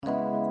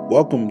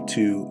Welcome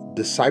to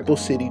Disciple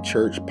City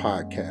Church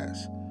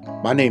Podcast.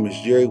 My name is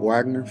Jerry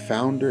Wagner,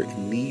 founder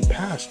and lead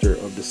pastor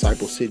of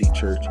Disciple City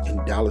Church in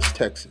Dallas,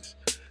 Texas.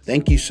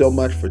 Thank you so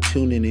much for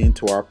tuning in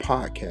to our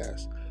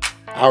podcast.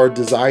 Our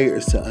desire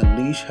is to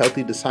unleash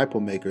healthy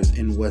disciple makers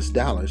in West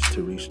Dallas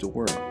to reach the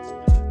world.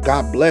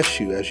 God bless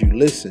you as you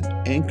listen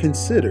and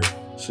consider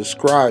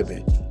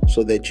subscribing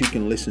so that you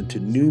can listen to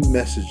new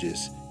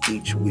messages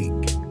each week.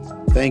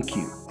 Thank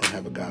you and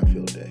have a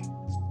God-filled day.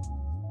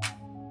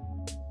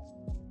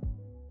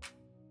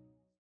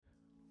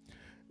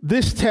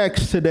 This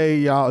text today,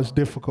 y'all, is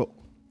difficult.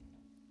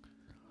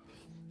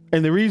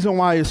 And the reason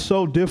why it's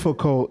so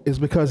difficult is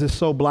because it's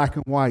so black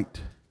and white.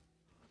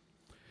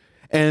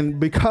 And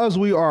because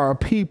we are a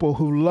people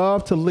who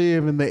love to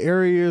live in the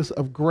areas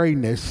of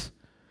grayness,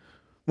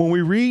 when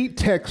we read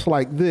texts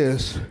like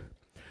this,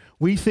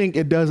 we think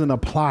it doesn't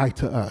apply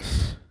to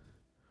us.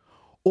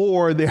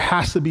 Or there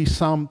has to be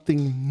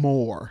something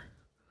more.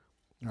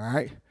 All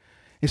right?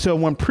 And so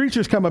when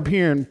preachers come up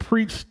here and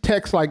preach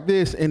texts like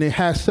this, and it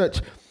has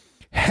such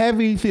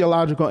heavy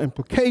theological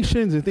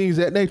implications and things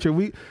of that nature,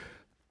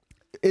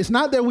 it's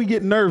not that we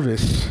get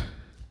nervous.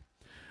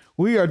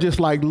 We are just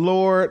like,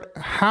 Lord,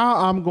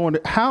 how am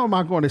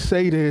I going to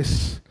say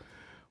this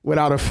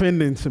without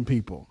offending some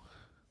people?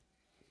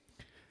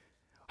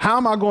 How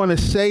am I going to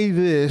say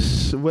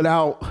this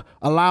without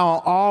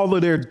allowing all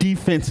of their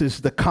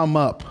defenses to come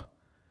up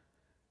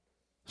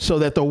so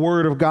that the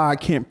word of God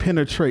can't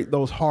penetrate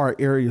those hard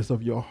areas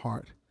of your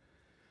heart?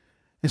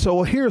 And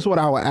so here's what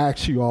I will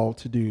ask you all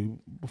to do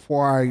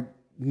before I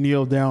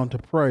kneel down to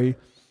pray.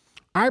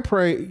 I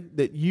pray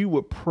that you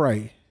would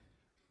pray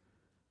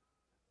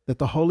that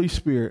the Holy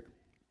Spirit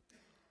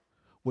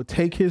would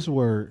take his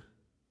word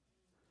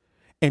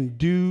and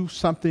do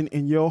something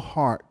in your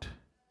heart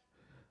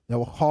that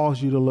will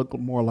cause you to look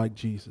more like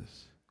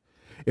Jesus.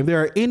 If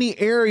there are any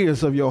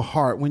areas of your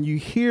heart when you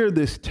hear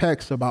this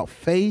text about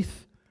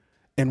faith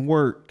and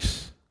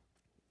works,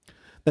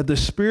 that the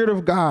Spirit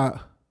of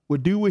God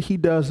would do what he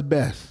does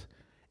best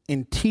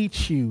and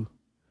teach you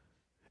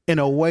in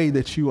a way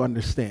that you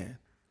understand.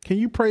 Can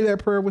you pray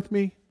that prayer with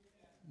me?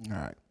 All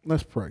right,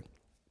 let's pray.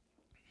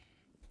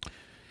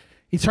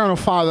 Eternal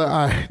Father,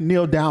 I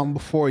kneel down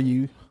before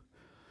you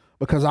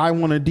because I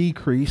want to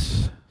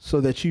decrease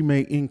so that you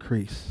may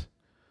increase.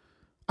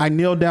 I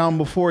kneel down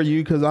before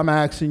you because I'm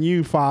asking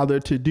you, Father,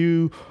 to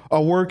do a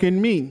work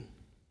in me.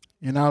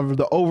 And out of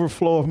the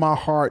overflow of my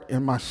heart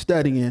and my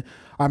studying,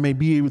 I may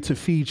be able to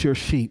feed your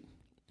sheep.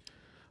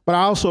 But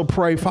I also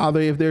pray,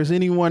 Father, if there's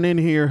anyone in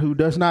here who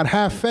does not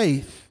have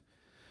faith,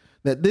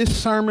 that this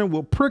sermon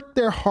will prick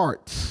their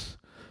hearts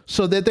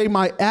so that they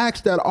might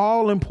ask that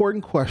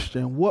all-important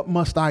question, what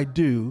must I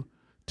do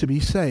to be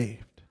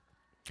saved?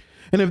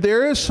 And if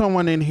there is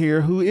someone in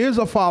here who is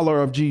a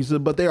follower of Jesus,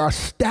 but they are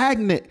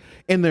stagnant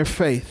in their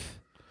faith,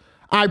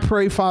 I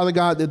pray, Father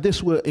God, that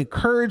this will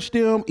encourage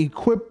them,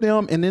 equip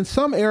them, and in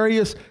some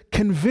areas,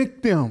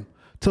 convict them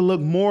to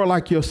look more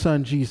like your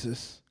son,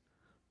 Jesus.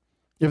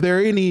 If there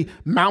are any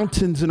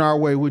mountains in our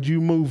way, would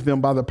you move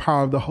them by the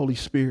power of the Holy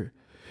Spirit?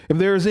 If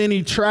there's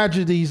any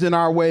tragedies in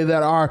our way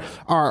that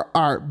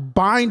are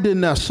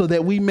binding us so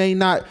that we may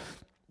not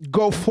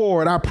go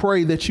forward, I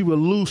pray that you will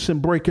loose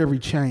and break every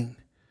chain.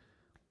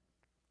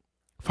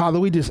 Father,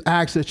 we just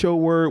ask that your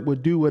word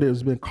would do what it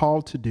has been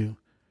called to do,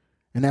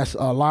 and that's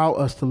allow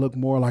us to look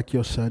more like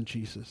your son,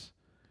 Jesus.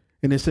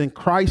 And it's in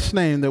Christ's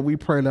name that we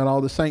pray. Let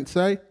all the saints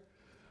say,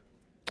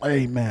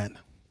 amen.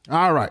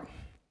 All right.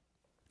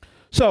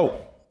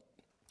 So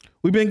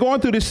we've been going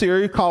through this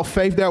series called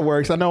Faith That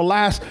Works. I know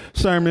last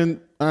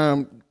sermon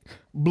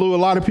blew a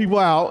lot of people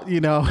out,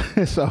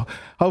 so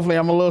hopefully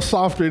I'm a little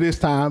softer this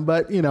time,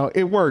 but,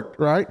 it worked,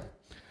 right?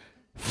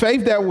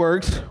 Faith that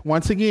works,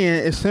 once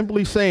again, is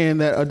simply saying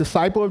that a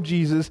disciple of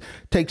Jesus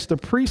takes the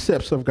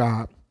precepts of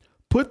God,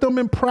 put them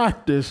in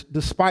practice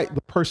despite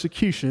the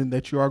persecution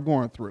that you are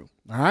going through,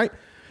 all right?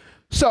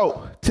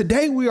 So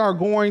today we are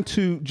going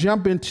to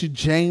jump into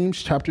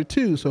James chapter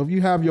 2. So if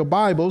you have your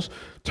Bibles,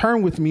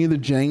 turn with me to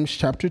James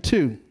chapter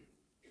 2.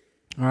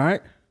 All right.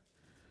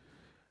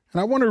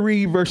 And I want to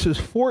read verses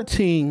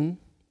 14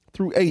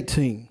 through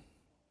 18.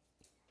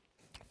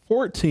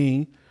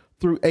 14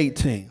 through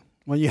 18.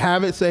 When you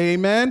have it, say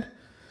amen.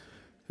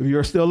 If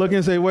you're still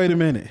looking, say, wait a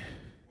minute.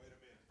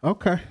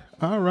 Okay.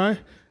 All right.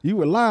 You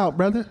were loud,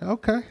 brother.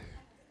 Okay.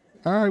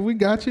 All right, we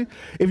got you.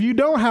 If you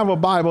don't have a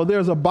Bible,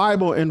 there's a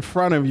Bible in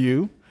front of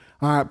you.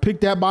 All right, pick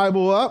that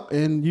Bible up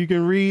and you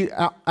can read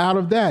out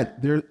of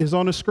that. There is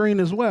on the screen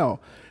as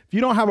well. If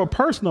you don't have a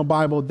personal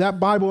Bible,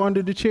 that Bible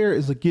under the chair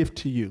is a gift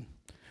to you.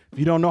 If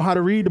you don't know how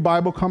to read the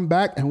Bible, come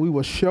back and we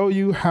will show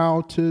you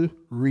how to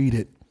read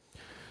it.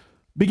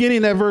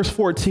 Beginning at verse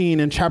 14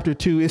 in chapter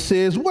 2, it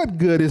says, "What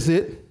good is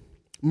it,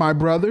 my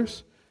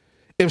brothers,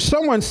 if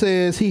someone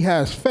says he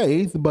has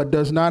faith but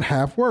does not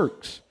have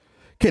works?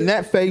 Can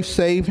that faith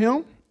save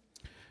him?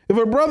 If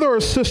a brother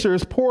or sister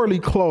is poorly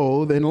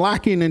clothed and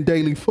lacking in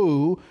daily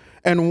food,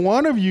 and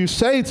one of you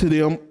say to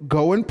them,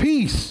 'Go in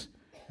peace,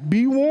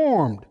 be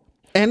warmed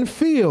and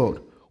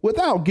filled,'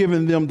 without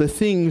giving them the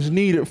things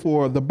needed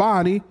for the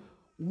body,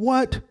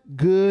 What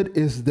good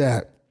is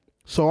that?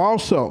 So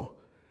also,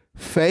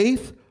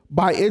 faith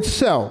by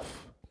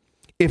itself,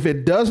 if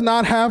it does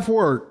not have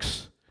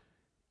works,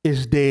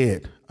 is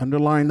dead.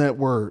 Underline that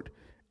word.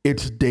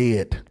 It's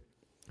dead.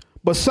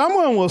 But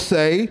someone will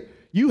say,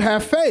 you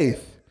have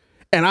faith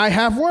and I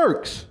have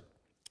works.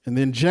 And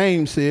then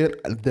James said,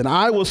 then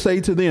I will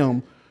say to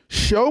them,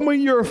 show me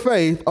your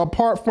faith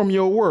apart from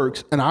your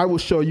works, and I will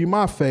show you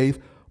my faith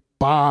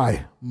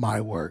by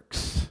my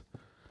works.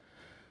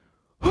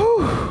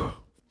 Whew.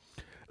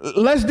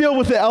 Let's deal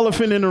with the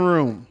elephant in the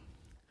room.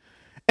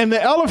 And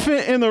the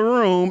elephant in the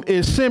room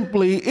is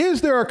simply, is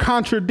there a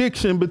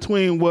contradiction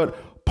between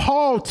what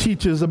Paul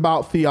teaches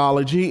about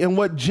theology and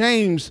what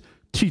James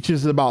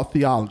teaches about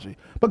theology?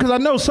 Because I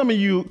know some of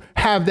you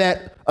have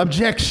that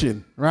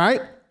objection,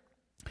 right?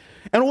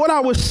 And what I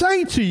would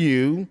say to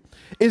you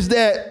is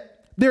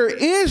that there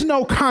is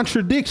no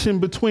contradiction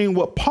between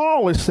what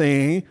Paul is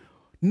saying,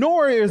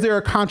 nor is there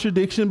a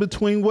contradiction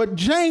between what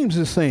James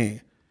is saying.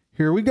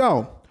 Here we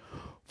go.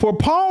 For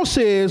Paul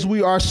says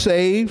we are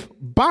saved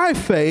by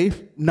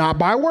faith, not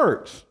by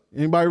works.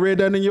 Anybody read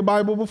that in your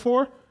Bible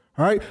before?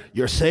 All right.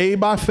 You're saved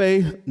by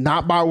faith,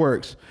 not by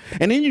works.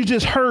 And then you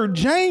just heard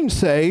James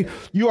say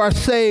you are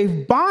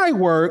saved by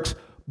works,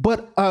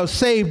 but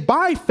saved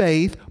by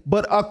faith,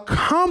 but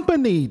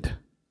accompanied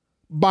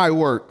by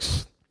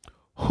works.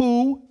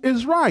 Who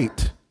is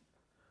right?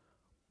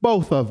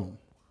 Both of them.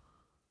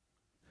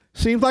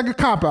 Seems like a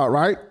cop-out,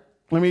 right?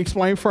 Let me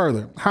explain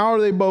further. How are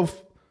they both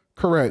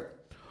correct?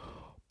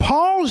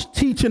 Paul's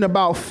teaching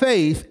about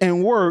faith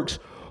and works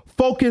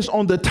focus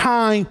on the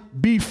time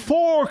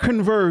before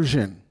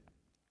conversion.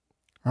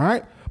 All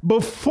right?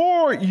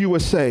 Before you were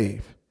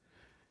saved.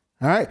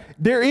 All right?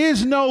 There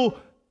is no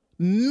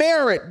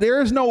merit.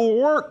 There is no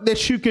work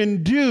that you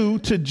can do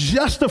to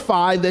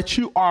justify that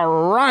you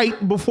are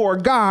right before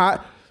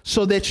God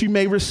so that you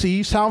may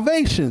receive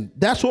salvation.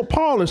 That's what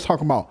Paul is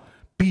talking about,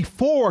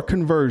 before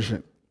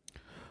conversion.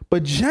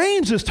 But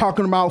James is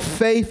talking about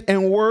faith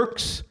and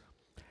works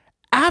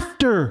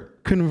after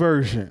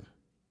conversion.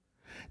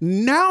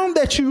 Now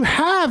that you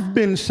have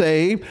been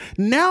saved,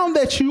 now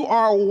that you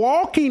are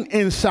walking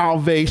in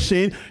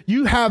salvation,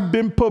 you have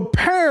been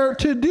prepared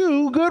to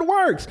do good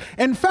works.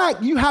 In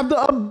fact, you have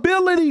the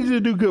ability to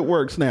do good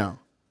works now.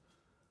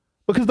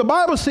 Because the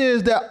Bible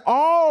says that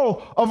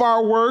all of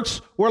our works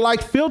were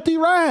like filthy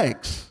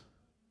rags.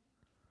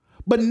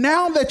 But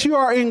now that you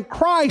are in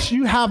Christ,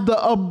 you have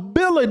the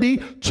ability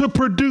to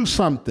produce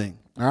something.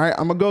 All right,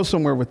 I'm going to go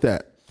somewhere with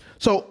that.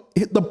 So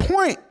the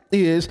point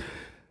is,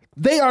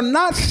 they are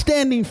not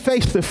standing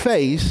face to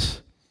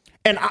face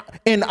and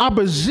in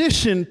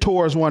opposition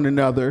towards one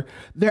another.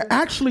 They're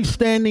actually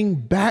standing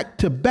back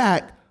to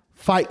back,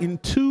 fighting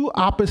two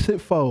opposite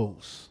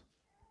foes.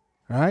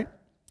 All right,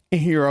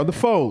 and here are the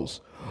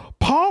foes.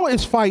 Paul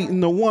is fighting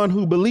the one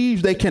who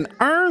believes they can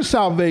earn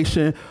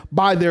salvation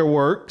by their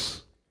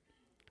works.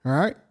 All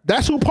right.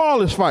 That's who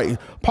Paul is fighting.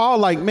 Paul,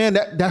 like, man,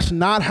 that's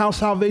not how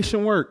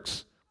salvation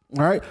works.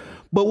 All right.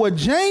 But what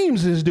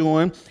James is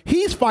doing,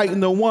 he's fighting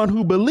the one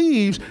who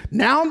believes,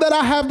 now that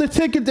I have the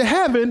ticket to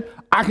heaven,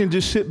 I can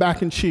just sit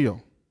back and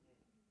chill.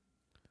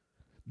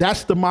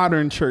 That's the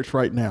modern church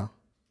right now.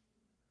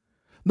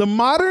 The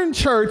modern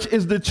church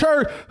is the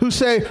church who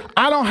say,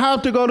 I don't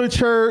have to go to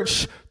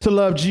church to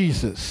love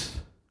Jesus.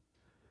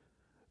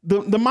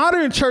 The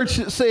modern church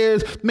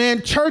says,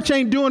 man, church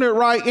ain't doing it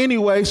right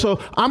anyway, so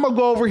I'm going to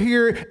go over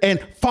here and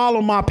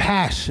follow my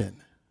passion.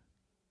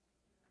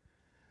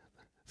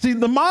 See,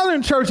 the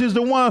modern church is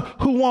the one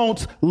who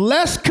wants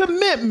less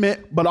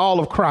commitment, but all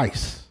of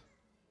Christ.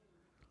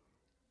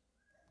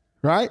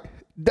 Right?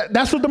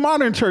 That's what the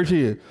modern church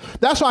is.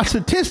 That's why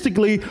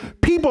statistically,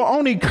 people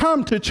only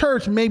come to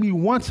church maybe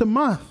once a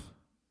month.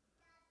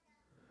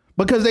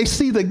 Because they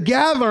see the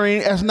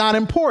gathering as not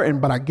important.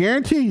 But I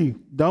guarantee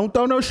you, don't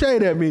throw no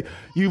shade at me.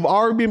 You've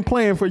already been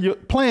planning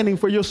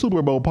for your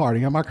Super Bowl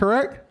party. Am I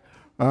correct?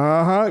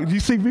 You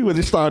see people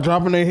just start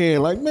dropping their head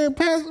like, man,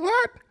 Pastor,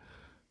 what?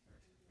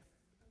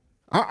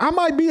 I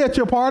might be at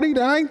your party.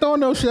 I ain't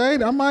throwing no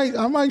shade. I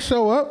might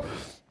show up.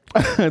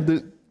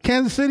 The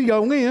Kansas City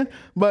gonna win,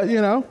 but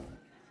you know,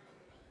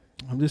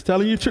 I'm just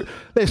telling you the truth.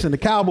 Listen, the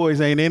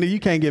Cowboys ain't in it. You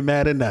can't get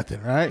mad at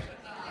nothing, right?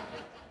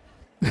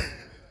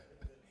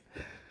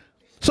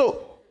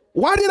 So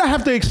why did I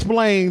have to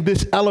explain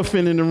this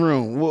elephant in the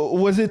room?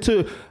 Was it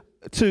to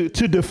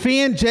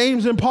defend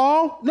James and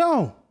Paul?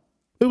 No,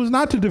 it was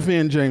not to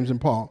defend James and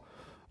Paul.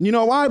 You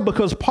know why?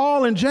 Because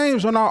Paul and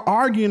James are not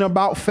arguing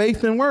about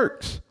faith and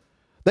works.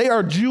 They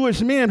are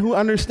Jewish men who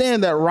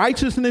understand that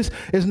righteousness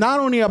is not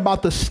only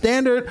about the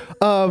standard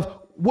of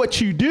what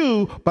you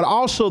do, but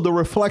also the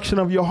reflection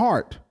of your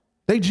heart.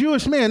 They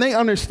Jewish men, they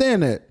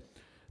understand that.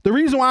 The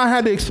reason why I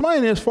had to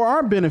explain this for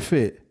our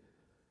benefit,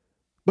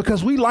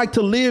 because we like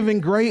to live in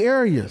gray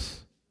areas,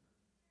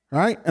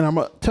 right? And I'm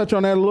going to touch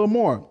on that a little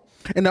more.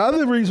 And the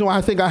other reason why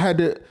I think I had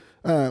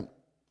to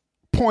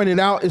point it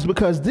out is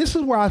because this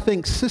is where I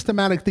think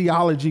systematic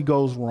theology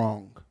goes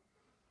wrong.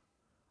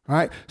 All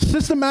right?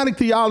 Systematic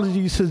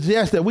theology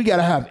suggests that we got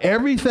to have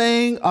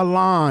everything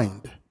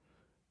aligned.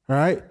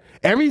 right?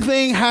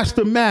 Everything has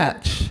to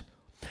match.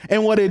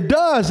 And what it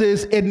does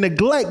is it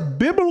neglects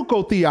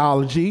biblical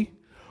theology,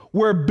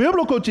 where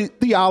biblical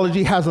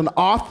theology has an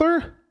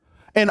author,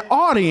 an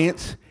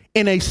audience,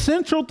 and a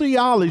central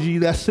theology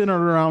that's centered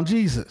around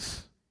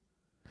Jesus.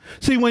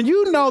 See, when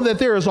you know that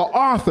there is an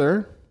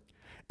author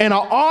and an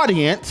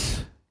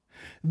audience,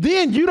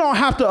 then you don't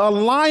have to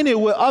align it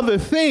with other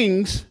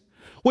things.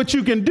 What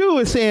you can do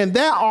is saying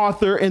that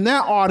author and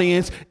that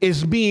audience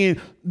is being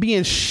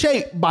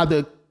shaped by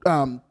the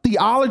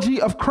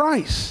theology of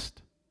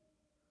Christ.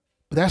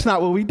 But that's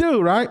not what we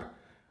do, right?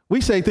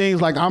 We say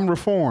things like, I'm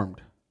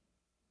Reformed.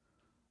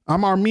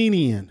 I'm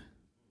Armenian.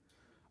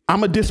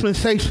 I'm a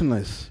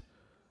dispensationalist.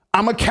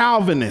 I'm a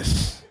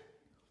Calvinist.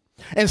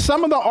 And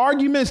some of the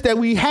arguments that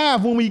we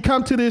have when we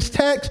come to this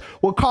text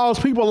will cause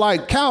people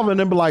like Calvin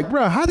to be like,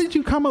 bro, how did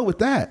you come up with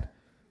that?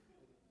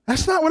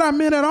 That's not what I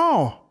meant at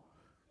all.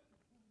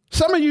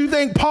 Some of you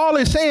think Paul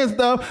is saying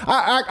stuff.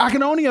 I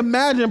can only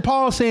imagine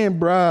Paul saying,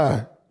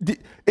 bruh,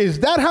 is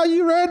that how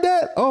you read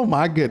that? Oh,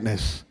 my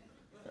goodness.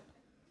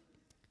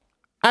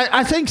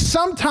 I think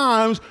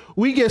sometimes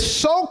we get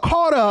so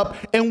caught up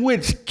in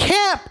which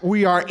camp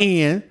we are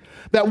in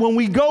that when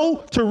we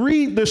go to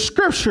read the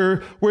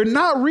scripture, we're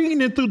not reading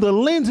it through the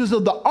lenses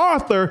of the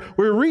author.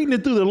 We're reading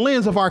it through the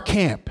lens of our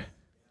camp.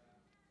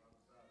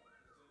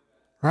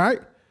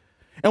 Right?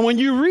 And when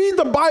you read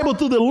the Bible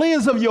through the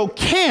lens of your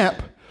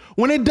camp,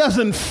 when it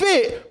doesn't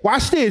fit,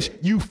 watch this,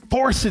 you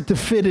force it to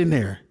fit in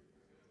there.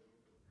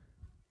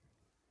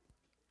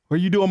 Or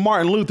you do a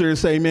Martin Luther and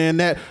say, man,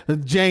 that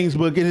James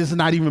book, it is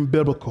not even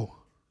biblical.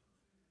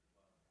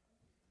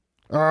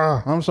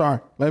 I'm sorry.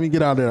 Let me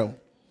get out of there.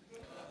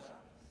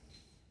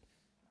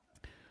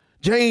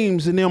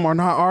 James and them are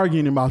not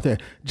arguing about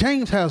that.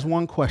 James has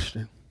one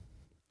question.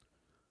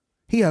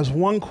 He has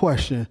one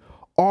question.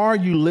 Are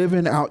you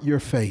living out your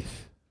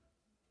faith?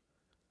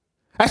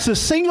 That's a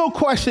single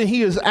question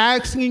he is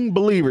asking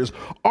believers.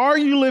 Are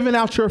you living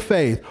out your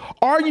faith?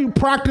 Are you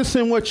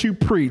practicing what you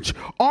preach?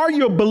 Are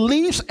your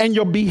beliefs and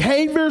your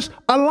behaviors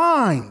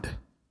aligned?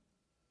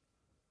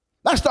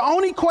 That's the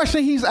only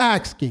question he's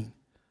asking.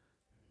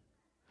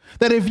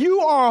 That if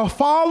you are a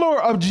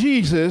follower of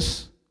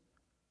Jesus,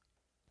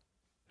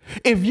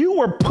 if you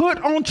were put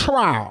on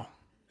trial,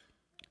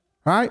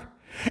 right,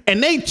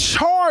 and they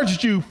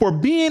charged you for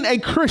being a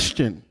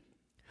Christian,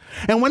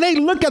 and when they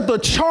look at the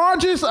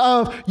charges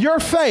of your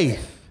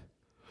faith,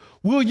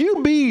 will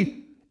you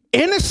be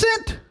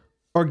innocent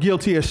or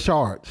guilty as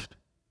charged?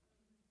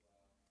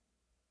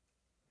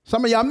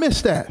 Some of y'all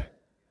missed that.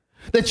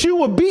 That you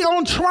will be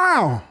on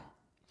trial.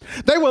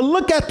 They will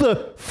look at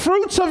the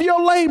fruits of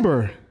your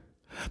labor,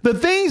 the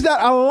things that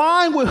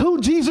align with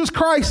who Jesus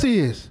Christ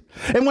is.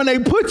 And when they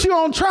put you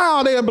on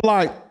trial, they'll be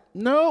like,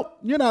 nope,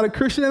 you're not a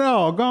Christian at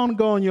all.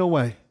 Go on your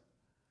way.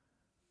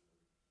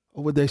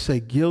 Or would they say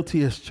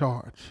guilty as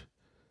charged?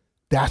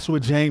 That's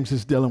what James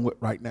is dealing with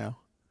right now.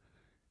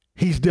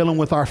 He's dealing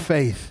with our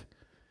faith.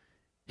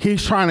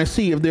 He's trying to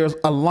see if there's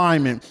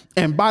alignment.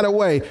 And by the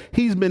way,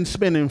 he's been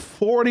spending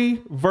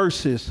 40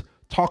 verses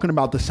talking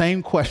about the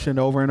same question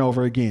over and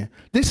over again.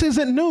 This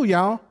isn't new,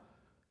 y'all.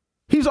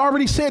 He's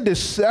already said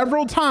this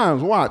several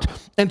times. Watch.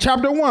 In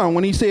chapter 1,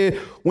 when he said,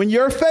 when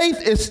your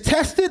faith is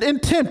tested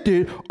and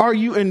tempted, are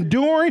you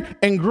enduring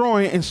and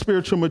growing in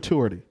spiritual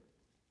maturity?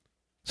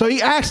 So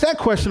he asked that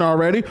question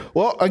already.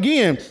 Well,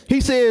 again,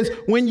 he says,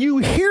 when you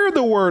hear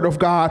the word of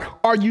God,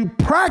 are you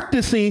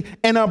practicing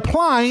and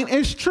applying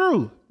its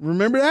truth?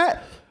 Remember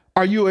that?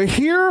 Are you a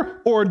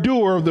hearer or a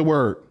doer of the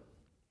word?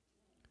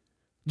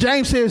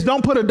 James says,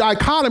 don't put a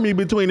dichotomy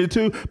between the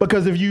two,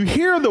 because if you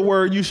hear the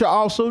word, you shall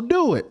also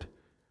do it.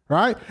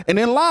 Right? And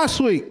then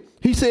last week,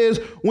 he says,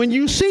 when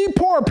you see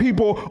poor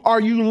people, are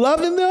you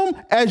loving them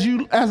as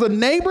a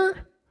neighbor?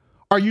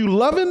 Are you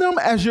loving them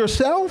as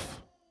yourself?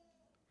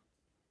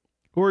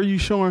 Or are you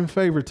showing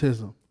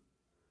favoritism?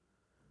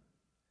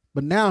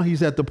 But now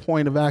he's at the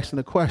point of asking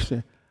the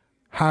question,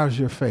 how's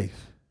your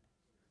faith?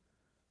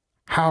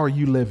 How are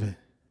you living?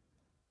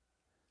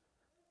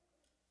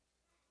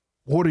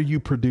 What are you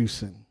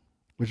producing?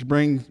 Which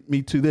brings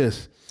me to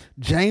this.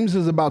 James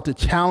is about to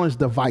challenge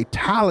the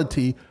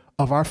vitality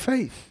of our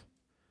faith.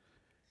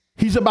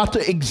 He's about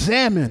to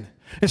examine.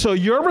 And so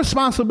your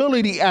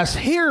responsibility as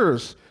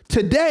hearers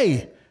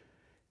today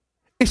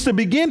is to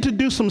begin to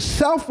do some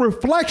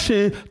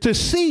self-reflection to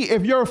see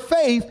if your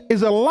faith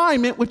is in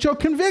alignment with your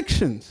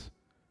convictions,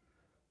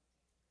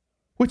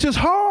 which is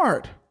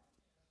hard.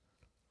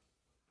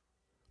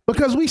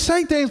 Because we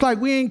say things like,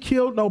 we ain't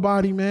killed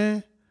nobody,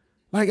 man.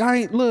 Like, I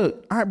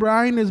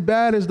ain't as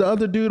bad as the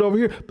other dude over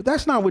here. But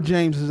that's not what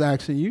James is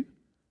asking you.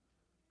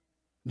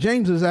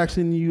 James is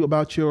asking you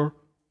about your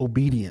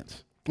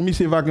obedience. Let me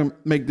see if I can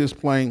make this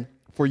plain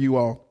for you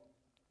all.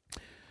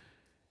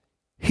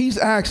 He's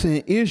asking,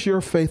 is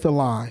your faith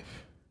alive?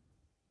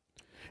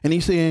 And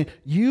he's saying,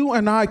 you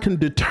and I can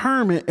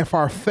determine if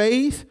our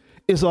faith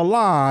is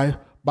alive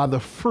by the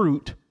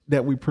fruit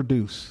that we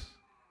produce.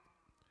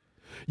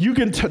 You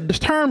can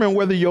determine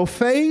whether your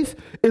faith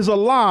is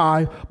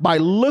alive by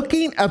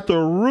looking at the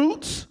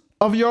roots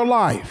of your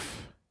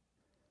life.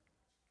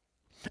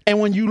 And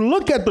when you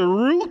look at the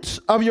roots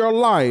of your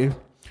life,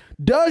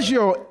 does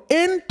your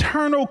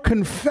internal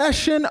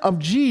confession of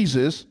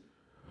Jesus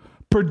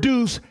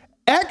produce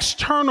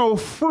external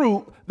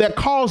fruit that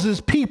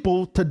causes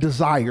people to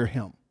desire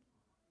him?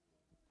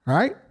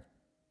 Right?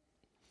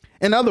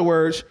 In other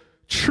words,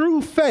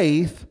 true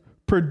faith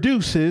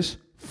produces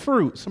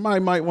fruit. Somebody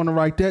might want to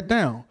write that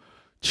down.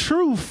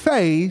 True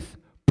faith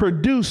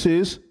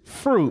produces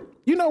fruit.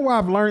 You know where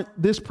I've learned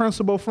this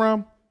principle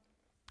from?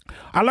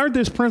 I learned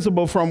this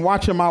principle from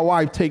watching my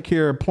wife take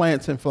care of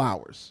plants and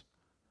flowers.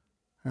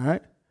 All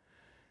right?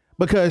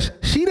 Because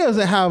she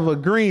doesn't have a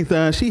green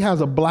thumb, she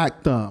has a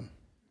black thumb.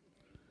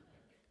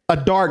 A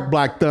dark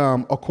black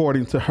thumb,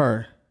 according to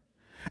her.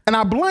 And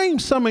I blame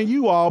some of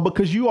you all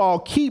because you all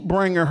keep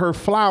bringing her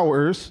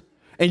flowers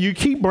and you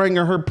keep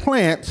bringing her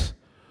plants,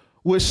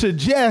 which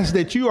suggests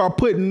that you are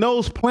putting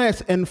those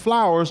plants and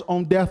flowers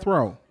on death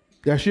row.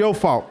 That's your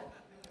fault.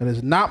 It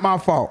is not my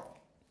fault.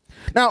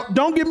 Now,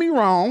 don't get me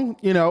wrong.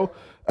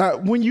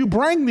 When you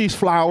bring these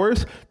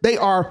flowers, they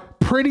are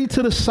pretty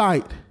to the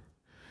sight.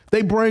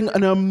 They bring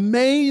an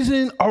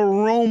amazing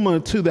aroma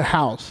to the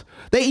house.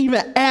 They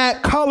even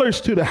add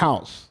colors to the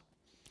house.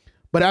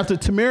 But after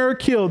Tamara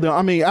killed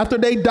them, after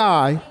they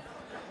die,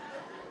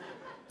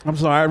 I'm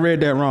sorry, I read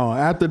that wrong.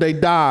 After they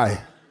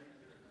die,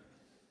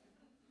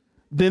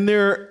 then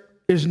there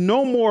is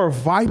no more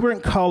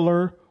vibrant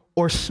color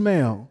or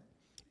smell.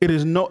 It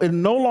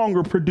no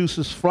longer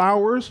produces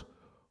flowers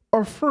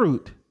or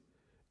fruit.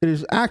 It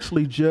is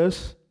actually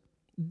just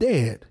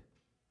dead.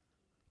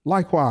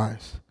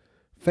 Likewise,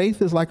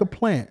 faith is like a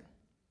plant.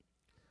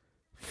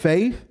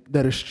 Faith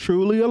that is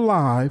truly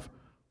alive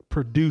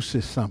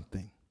produces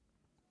something.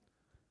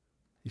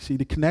 You see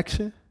the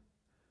connection?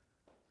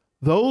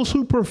 Those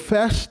who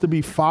profess to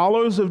be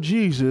followers of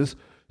Jesus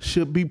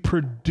should be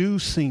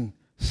producing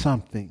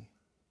something.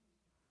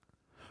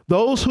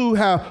 Those who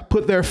have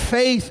put their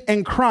faith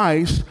in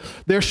Christ,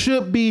 there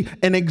should be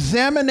an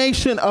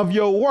examination of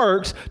your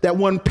works that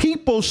when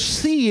people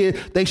see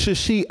it, they should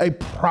see a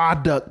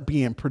product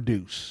being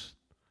produced.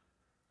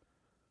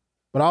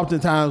 But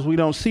oftentimes we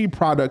don't see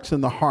products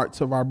in the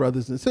hearts of our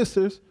brothers and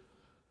sisters.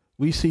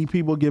 We see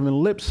people giving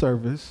lip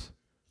service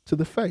to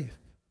the faith.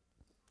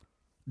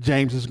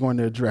 James is going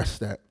to address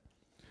that.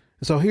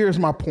 So here's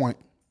my point.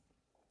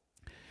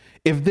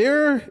 If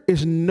there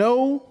is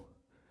no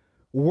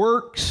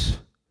works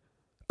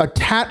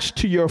attached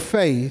to your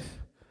faith,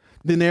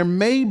 then there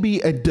may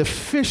be a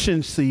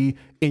deficiency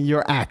in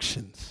your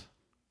actions.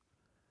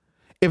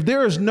 If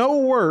there is no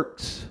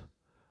works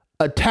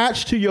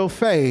attached to your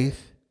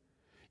faith,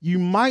 you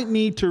might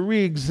need to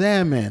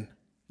re-examine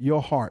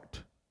your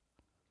heart,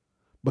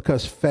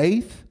 because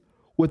faith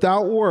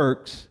without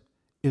works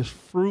is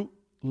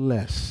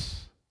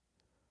fruitless.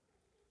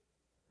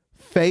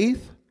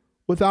 Faith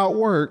without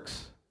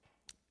works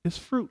is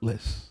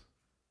fruitless.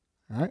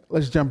 All right,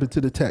 let's jump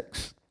into the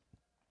text.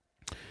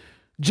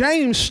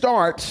 James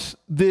starts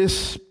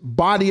this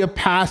body of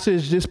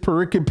passage, this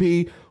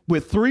pericope,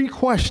 with 3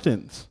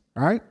 questions,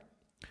 all right?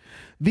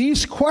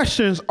 These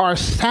questions are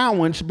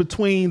sandwiched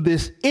between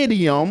this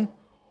idiom,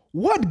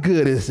 what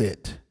good is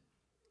it?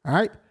 All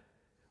right?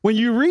 When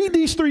you read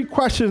these 3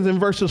 questions in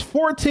verses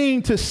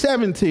 14 to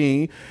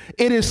 17,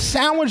 it is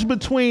sandwiched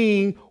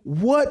between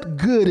what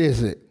good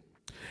is it?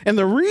 And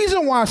the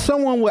reason why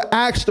someone would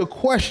ask the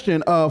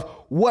question of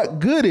what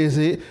good is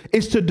it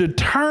is to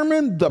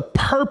determine the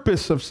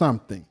purpose of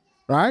something,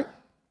 right?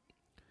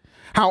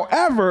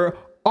 However,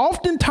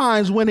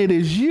 oftentimes when it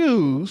is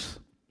used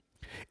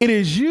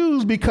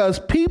because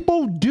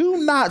people do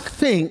not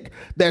think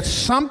that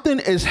something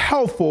is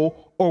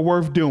helpful or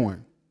worth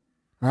doing,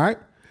 right?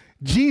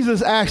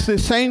 Jesus asked the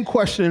same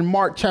question in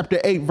Mark chapter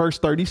 8, verse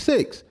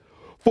 36.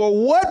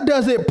 For what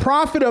does it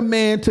profit a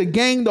man to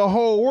gain the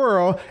whole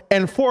world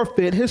and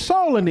forfeit his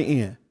soul in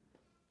the end?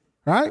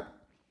 Right?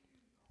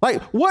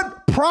 Like,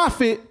 what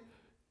profit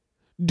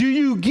do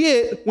you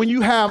get when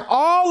you have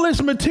all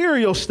this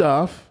material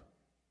stuff,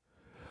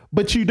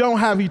 but you don't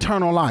have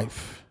eternal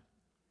life?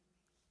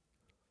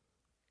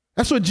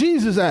 That's what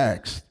Jesus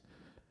asked.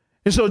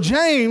 And so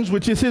James,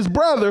 which is his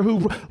brother,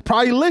 who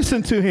probably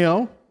listened to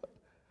him,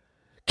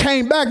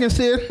 came back and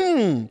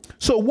said,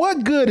 so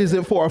what good is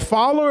it for a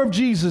follower of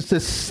Jesus to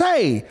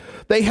say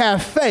they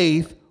have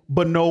faith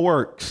but no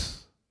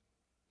works?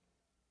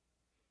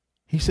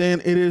 He's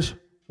saying it is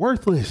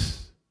worthless.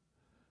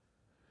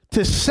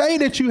 To say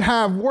that you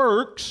have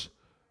works,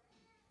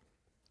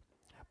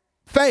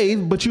 faith,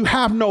 but you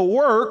have no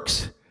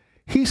works,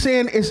 he's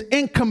saying it's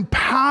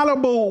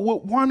incompatible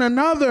with one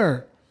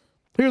another.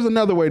 Here's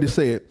another way to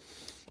say it.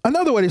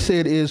 Another way to say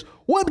it is,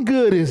 what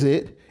good is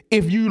it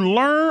if you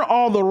learn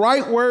all the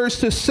right words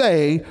to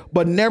say,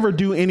 but never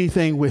do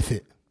anything with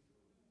it?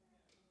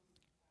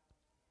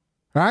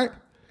 Right?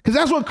 Because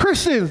that's what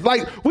Christians,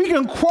 like, we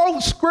can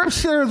quote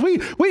scriptures. We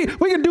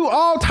can do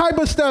all type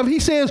of stuff. He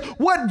says,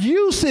 what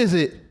use is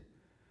it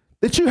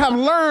that you have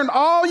learned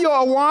all your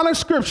Awana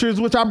scriptures,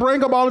 which I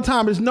bring up all the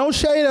time? There's no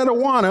shade at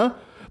Awana,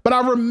 but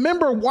I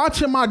remember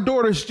watching my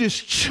daughters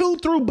just chew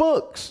through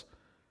books.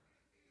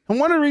 And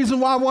one of the reasons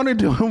why I wanted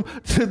to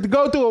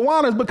go through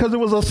Awana is because there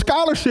was a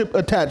scholarship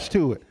attached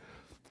to it.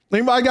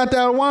 Anybody got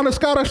that Awana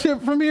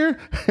scholarship from here?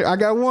 I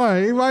got one.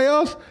 Anybody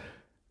else?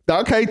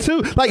 Okay,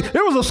 two. Like,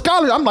 there was a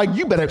scholarship. I'm like,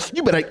 you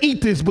better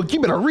eat this book.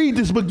 You better read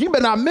this book. You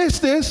better not miss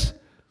this.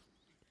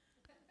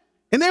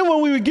 And then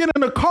when we would get in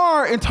the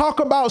car and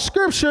talk about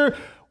scripture,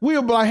 we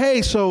would be like,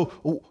 hey,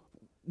 so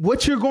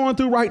what you're going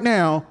through right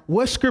now,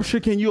 what scripture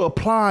can you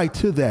apply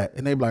to that?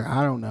 And they'd be like,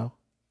 I don't know.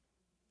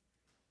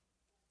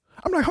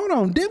 I'm like, hold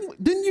on,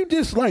 didn't you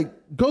just like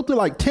go through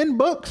like 10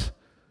 books?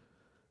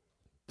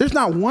 There's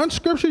not one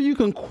scripture you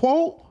can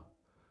quote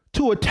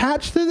to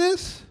attach to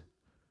this?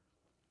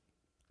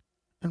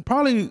 And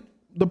probably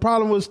the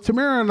problem was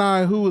Tamara and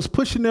I, who was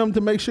pushing them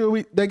to make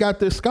sure they got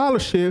this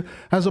scholarship,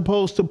 as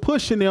opposed to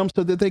pushing them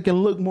so that they can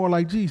look more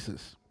like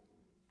Jesus.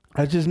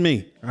 That's just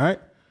me, all right?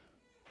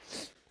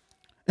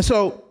 And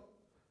so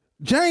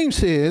James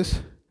says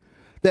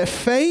that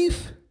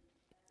faith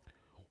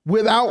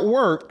without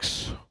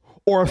works,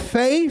 or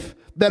faith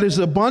that is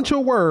a bunch of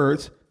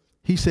words,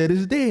 he said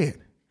is dead.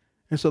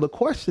 And so the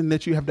question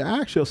that you have to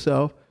ask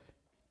yourself,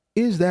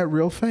 is that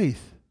real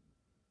faith?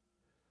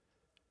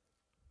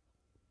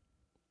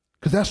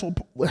 Because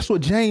that's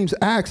what James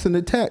asks in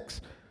the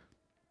text.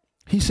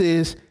 He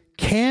says,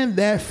 can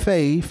that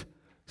faith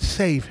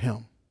save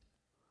him?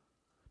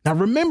 Now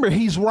remember,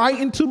 he's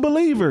writing to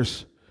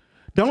believers.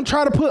 Don't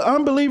try to put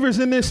unbelievers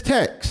in this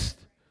text.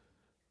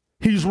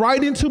 He's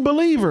writing to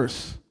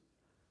believers.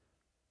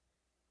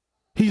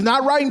 He's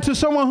not writing to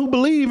someone who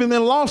believed and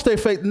then lost their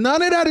faith.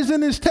 None of that is in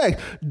this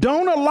text.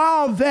 Don't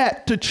allow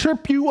that to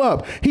trip you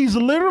up. He's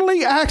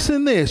literally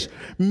asking this.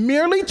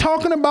 Merely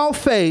talking about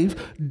faith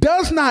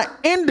does not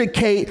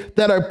indicate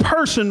that a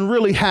person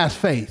really has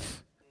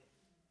faith.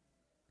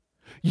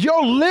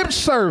 Your lip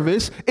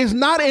service is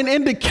not an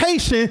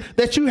indication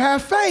that you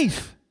have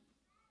faith.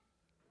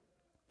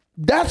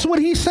 That's what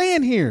he's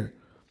saying here.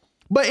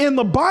 But in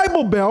the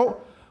Bible Belt,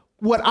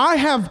 what I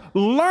have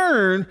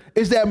learned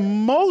is that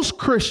most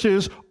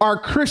Christians are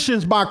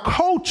Christians by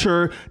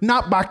culture,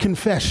 not by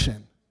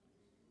confession.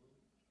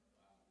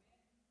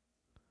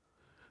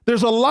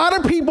 There's a lot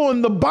of people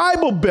in the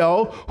Bible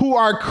Belt who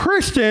are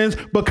Christians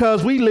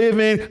because we live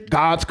in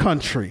God's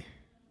country.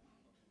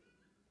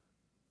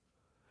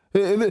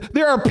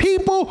 There are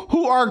people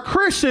who are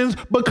Christians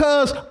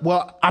because,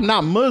 well, I'm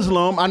not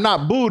Muslim, I'm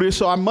not Buddhist,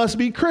 so I must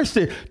be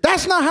Christian.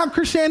 That's not how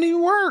Christianity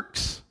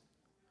works.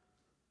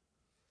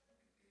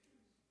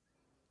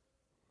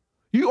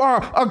 You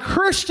are a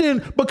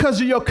Christian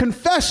because of your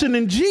confession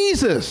in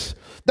Jesus.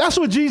 That's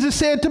what Jesus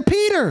said to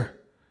Peter.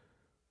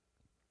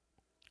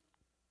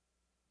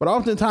 But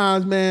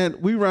oftentimes, man,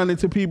 we run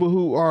into people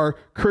who are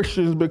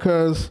Christians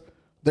because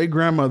their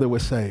grandmother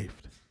was saved.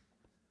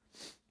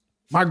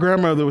 My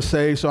grandmother was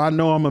saved, so I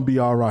know I'm going to be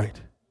all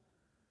right.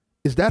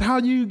 Is that how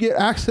you get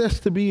access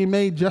to being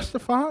made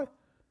justified?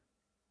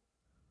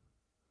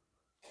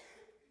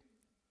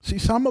 See,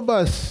 some of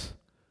us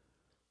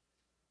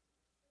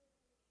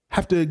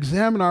have to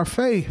examine our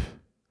faith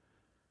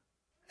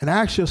and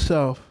ask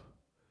yourself,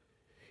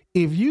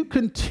 if you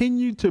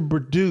continue to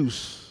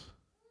produce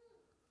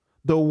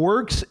the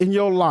works in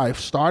your life,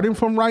 starting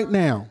from right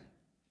now,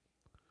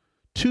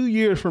 2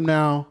 years from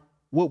now,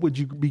 what would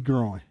you be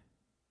growing?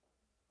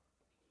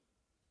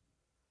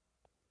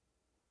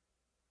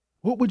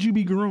 What would you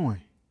be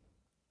growing?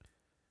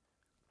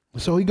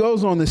 So he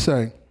goes on to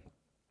say,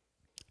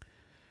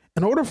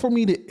 in order for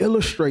me to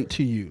illustrate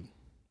to you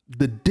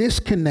the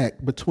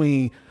disconnect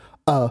between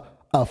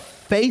a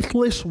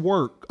faithless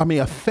work,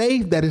 a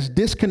faith that is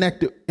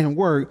disconnected in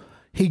work,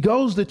 he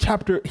goes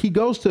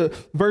to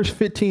verse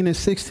 15 and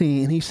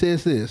 16, and he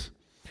says this: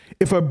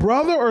 if a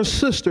brother or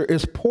sister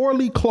is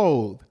poorly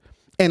clothed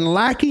and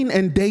lacking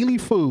in daily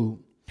food,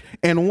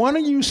 and one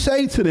of you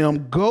say to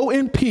them, go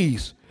in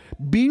peace,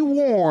 be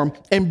warm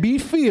and be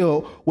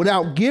filled,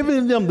 without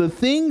giving them the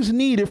things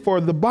needed for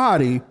the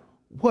body,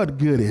 what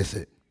good is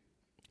it?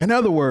 In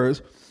other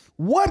words,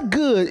 what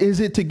good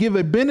is it to give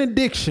a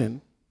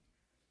benediction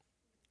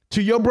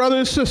to your brother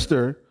and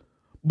sister,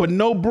 but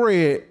no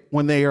bread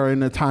when they are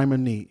in a time of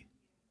need?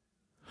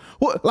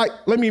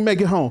 Let me make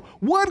it home.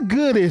 What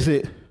good is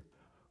it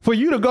for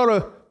you to go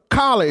to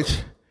college,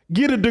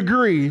 get a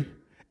degree,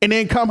 and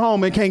then come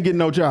home and can't get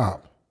no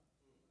job?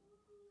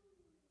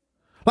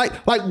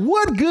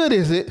 What good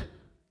is it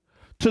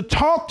to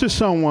talk to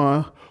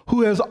someone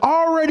who has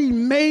already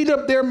made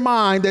up their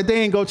mind that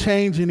they ain't gonna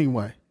change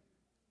anyway?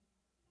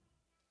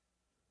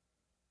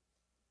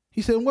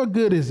 He said, what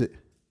good is it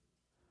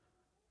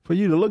for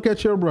you to look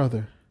at your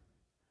brother,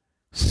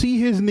 see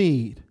his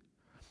need,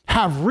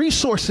 have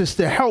resources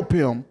to help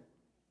him,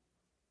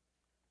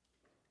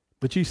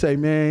 but you say,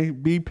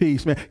 man, be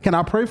peace, man. Can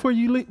I pray for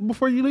you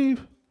before you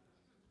leave?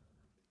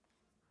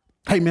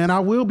 Hey, man, I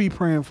will be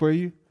praying for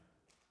you.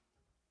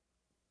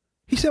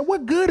 He said,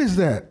 what good is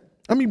that?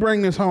 Let me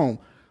bring this home,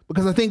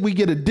 because I think we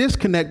get a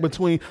disconnect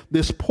between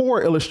this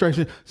poor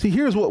illustration. See,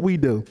 here's what we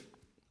do.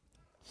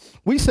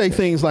 We say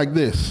things like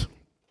this: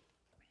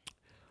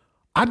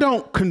 I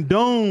don't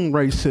condone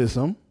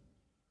racism,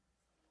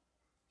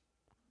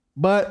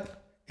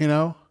 but,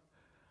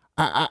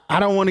 I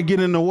don't want to get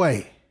in the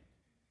way.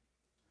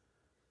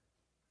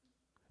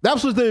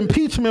 That's what the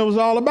impeachment was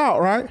all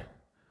about, right?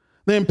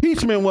 The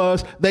impeachment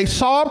was they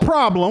saw a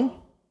problem,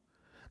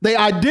 they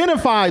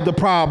identified the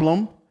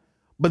problem,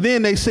 but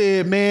then they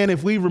said, man,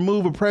 if we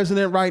remove a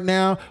president right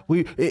now,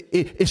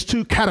 it's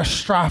too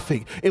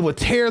catastrophic. It would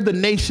tear the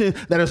nation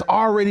that is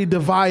already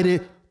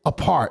divided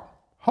apart.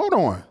 Hold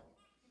on.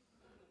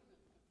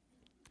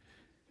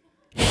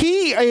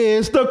 He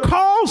is the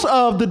cause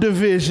of the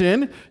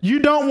division. You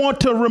don't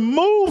want to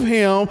remove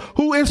him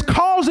who is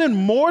causing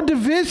more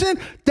division.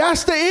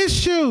 That's the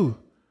issue.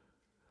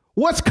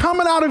 What's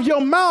coming out of your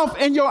mouth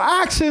and your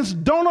actions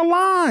don't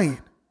align.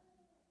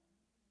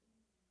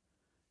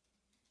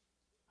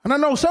 And I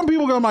know some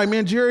people go like,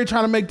 man, Jerry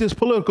trying to make this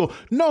political.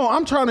 No,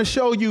 I'm trying to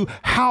show you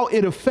how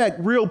it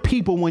affects real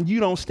people when you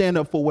don't stand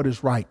up for what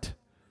is right.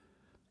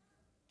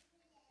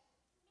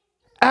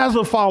 As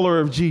a follower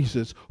of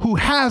Jesus who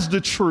has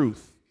the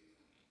truth.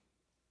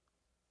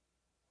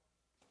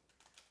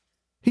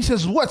 He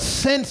says, what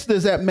sense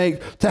does that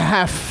make to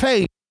have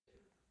faith?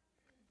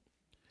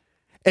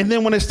 And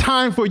then when it's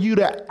time for you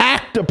to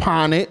act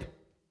upon it,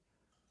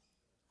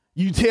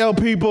 you tell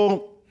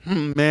people,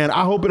 man,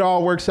 I hope it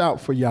all works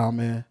out for y'all,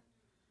 man.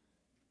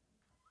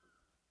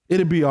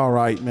 It'll be all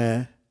right,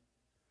 man.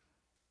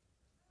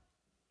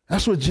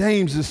 That's what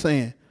James is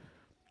saying.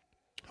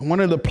 And one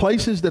of the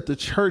places that the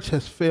church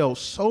has failed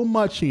so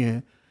much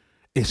in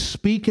is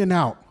speaking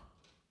out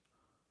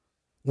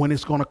when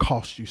it's going to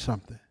cost you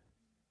something.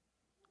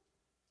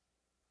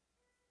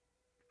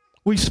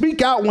 We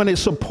speak out when it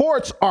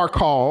supports our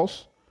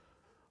cause.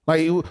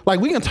 Like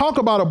we can talk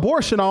about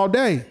abortion all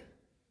day.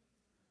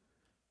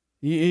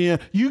 Yeah,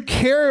 you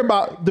care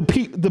about the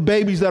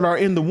babies that are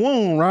in the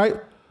womb, right?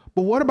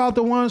 But what about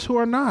the ones who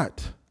are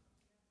not?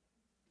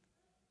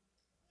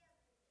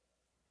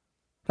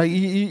 Like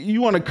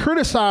you want to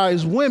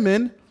criticize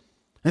women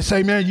and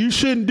say, man, you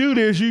shouldn't do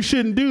this, you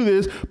shouldn't do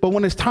this. But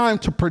when it's time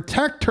to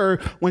protect her,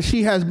 when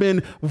she has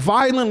been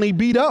violently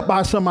beat up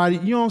by somebody,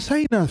 you don't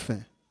say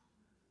nothing.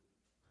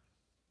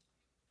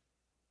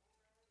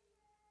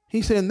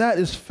 He said that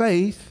is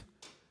faith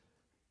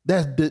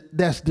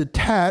that's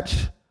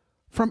detached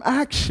from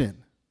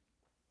action.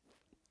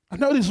 I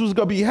know this was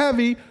going to be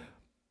heavy,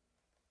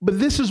 but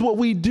this is what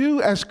we do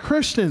as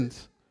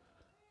Christians.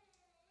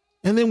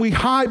 And then we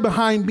hide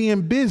behind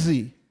being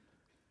busy.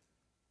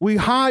 We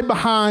hide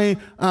behind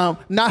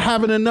not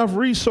having enough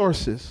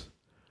resources.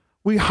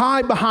 We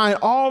hide behind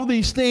all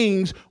these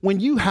things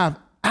when you have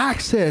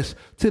access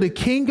to the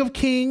King of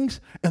Kings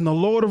and the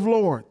Lord of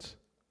Lords.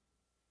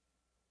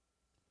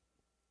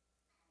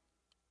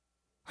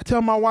 I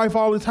tell my wife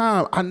all the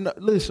time,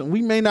 listen,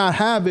 we may not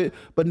have it,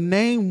 but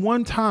name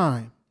one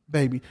time,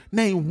 baby,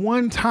 name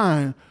one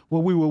time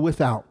where we were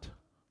without.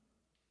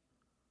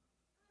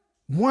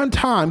 One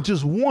time,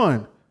 just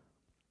one,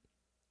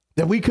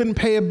 that we couldn't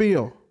pay a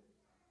bill,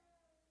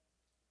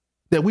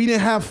 that we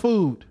didn't have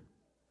food,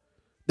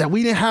 that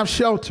we didn't have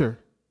shelter,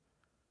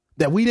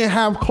 that we didn't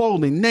have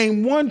clothing.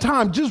 Name one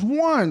time, just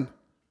one.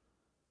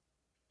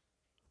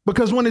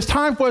 Because when it's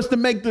time for us to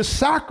make the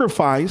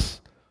sacrifice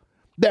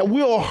that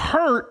will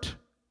hurt,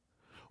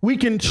 we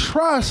can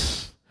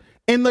trust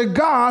in the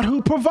God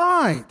who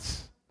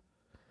provides.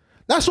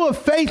 That's what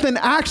faith in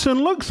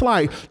action looks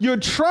like. You're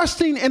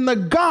trusting in the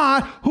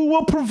God who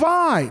will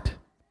provide.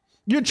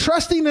 You're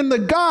trusting in the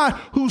God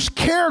whose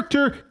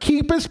character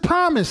keeps his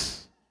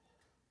promise.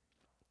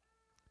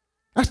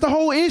 That's the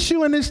whole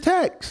issue in this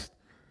text.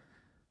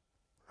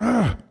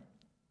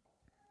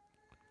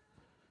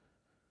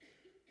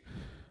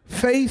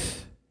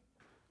 Faith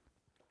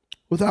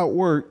without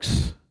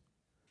works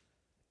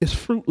is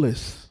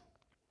fruitless.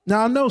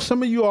 Now, I know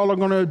some of you all are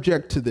going to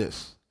object to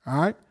this,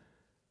 all right?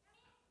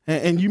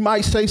 And you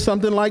might say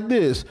something like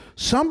this.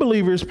 Some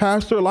believers,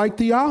 Pastor, like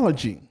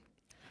theology,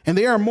 and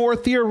they are more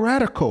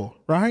theoretical,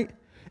 right?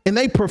 And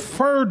they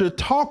prefer to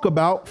talk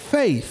about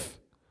faith,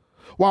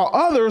 while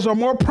others are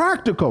more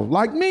practical,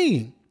 like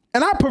me.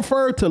 And I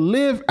prefer to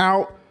live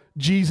out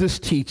Jesus'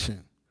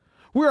 teaching.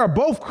 We are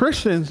both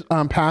Christians,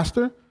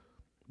 Pastor,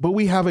 but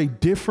we have a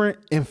different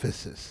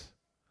emphasis.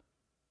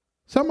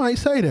 Some might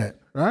say that,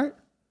 right?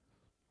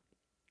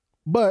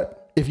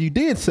 But if you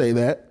did say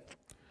that,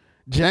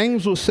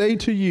 James will say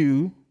to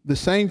you the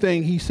same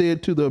thing he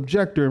said to the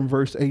objector in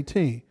verse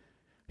 18.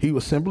 He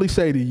will simply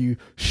say to you,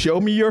 show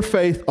me your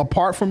faith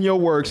apart from your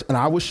works, and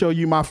I will show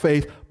you my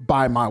faith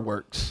by my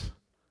works.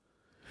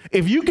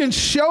 If you can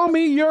show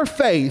me your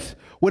faith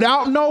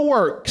without no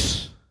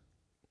works,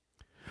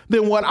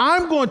 then what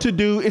I'm going to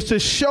do is to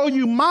show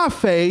you my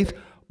faith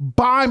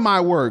by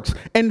my works.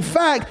 In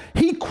fact,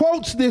 he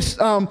quotes this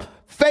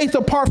faith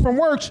apart from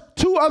works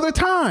 2 other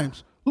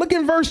times. Look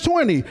in verse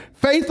 20.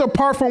 Faith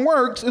apart from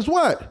works is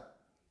what?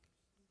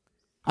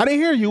 I didn't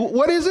hear you.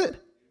 What is it?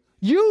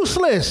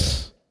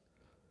 Useless.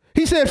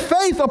 He said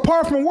faith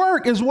apart from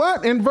work is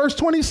what? In verse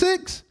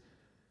 26?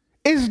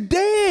 Is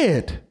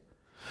dead.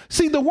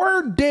 See, the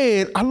word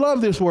dead, I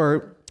love this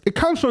word. It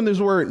comes from this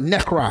word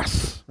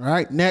nekros,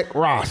 right?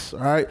 Nekros,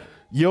 right?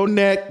 Your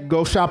neck,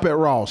 go shop at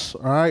Ross,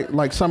 all right?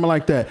 Like something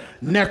like that.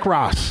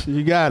 Necros,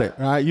 you got it,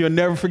 all right? You'll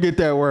never forget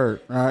that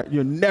word, all right?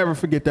 You'll never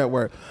forget that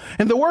word.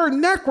 And the word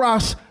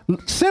necros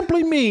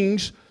simply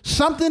means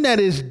something that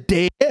is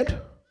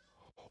dead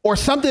or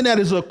something that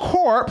is a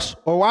corpse,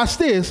 or watch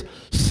this,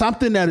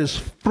 something that is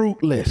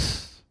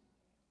fruitless.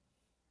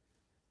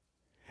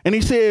 And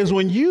he says,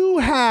 when you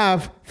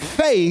have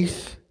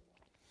faith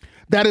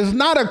that is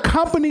not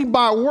accompanied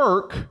by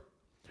work,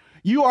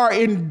 you are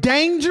in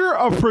danger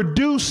of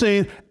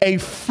producing a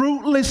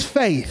fruitless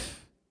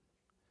faith.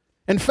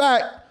 In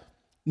fact,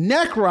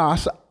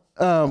 necros,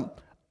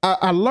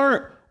 I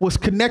learned, was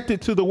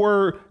connected to the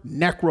word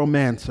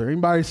necromancer.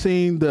 Anybody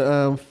seen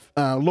the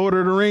Lord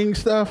of the Rings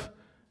stuff?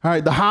 All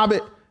right, The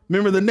Hobbit.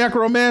 Remember the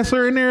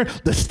necromancer in there?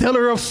 The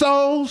stiller of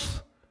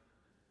souls?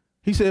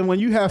 He said, when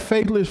you have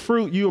faithless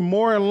fruit, you are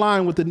more in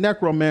line with the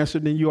necromancer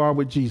than you are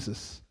with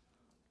Jesus.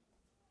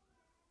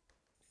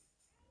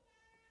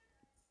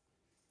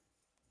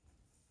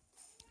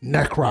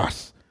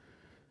 Necros.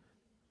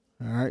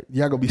 All right.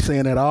 Y'all gonna be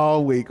saying that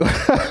all week.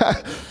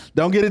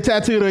 Don't get it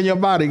tattooed on your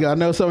body. I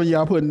know some of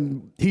y'all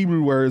putting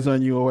Hebrew words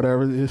on you or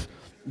whatever.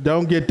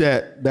 Don't get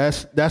that.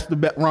 That's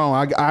the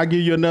wrong. I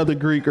give you another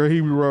Greek or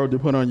Hebrew word to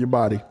put on your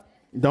body.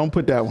 Don't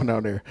put that one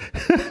on there.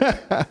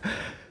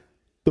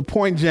 The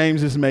point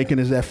James is making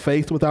is that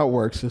faith without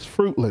works is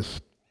fruitless.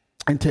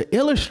 And to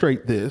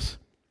illustrate this,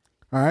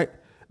 all right,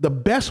 the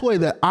best way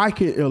that I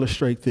can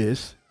illustrate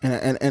this,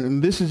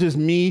 and this is just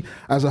me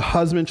as a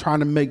husband trying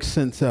to make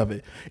sense of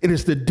it. It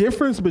is the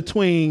difference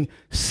between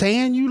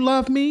saying you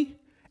love me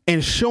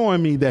and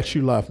showing me that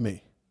you love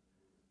me.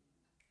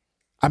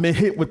 I've been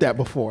hit with that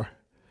before.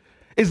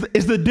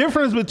 It's the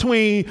difference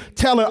between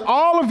telling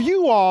all of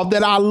you all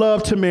that I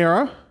love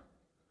Tamara.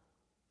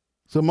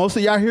 So most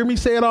of y'all hear me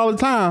say it all the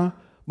time.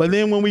 But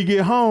then when we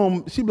get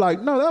home, she be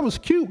like, no, that was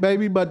cute,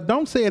 baby, but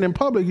don't say it in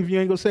public if you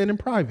ain't gonna say it in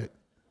private.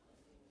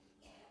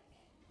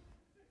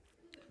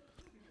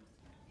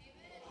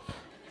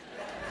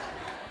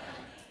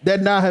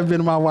 That not have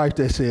been my wife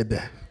that said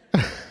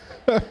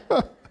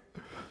that.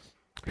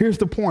 Here's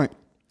the point.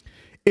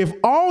 If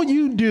all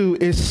you do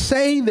is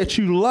say that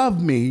you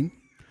love me,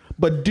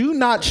 but do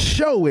not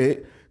show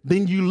it,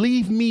 then you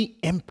leave me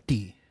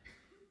empty.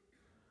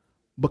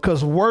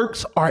 Because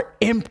works are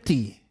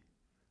empty.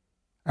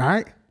 All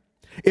right?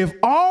 If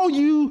all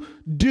you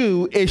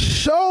do is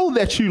show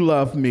that you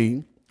love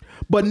me,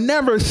 but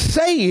never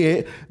say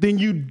it, then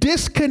you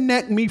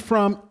disconnect me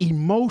from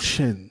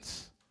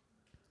emotions.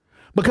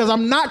 Because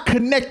I'm not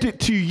connected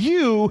to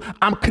you,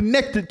 I'm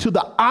connected to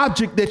the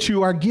object that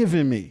you are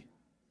giving me.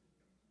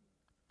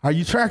 Are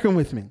you tracking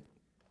with me?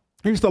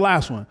 Here's the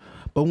last one.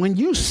 But when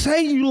you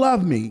say you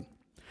love me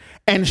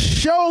and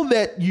show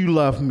that you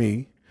love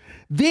me,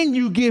 then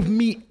you give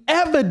me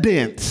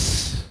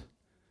evidence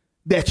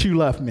that you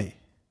love me.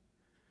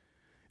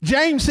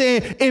 James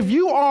said, if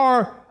you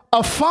are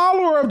a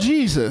follower of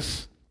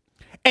Jesus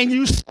and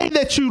you say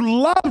that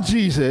you love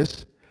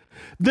Jesus,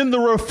 then the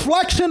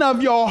reflection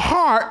of your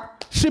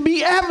heart should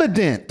be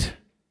evident.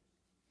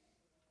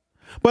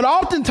 But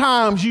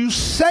oftentimes you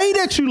say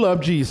that you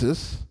love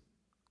Jesus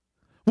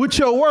with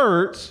your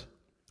words,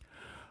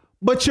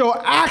 but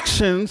your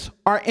actions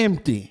are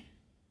empty.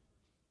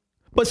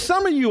 But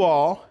some of you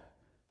all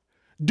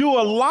do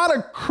a lot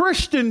of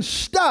Christian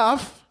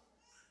stuff,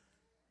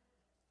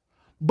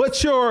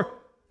 but your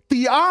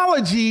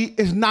theology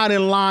is not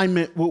in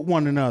alignment with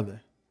one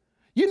another.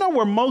 You know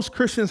where most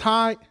Christians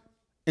hide?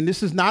 And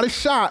this is not a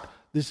shot.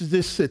 This is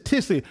this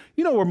statistic.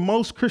 You know where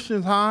most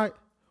Christians hide,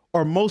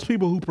 or most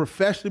people who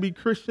profess to be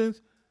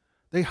Christians?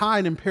 They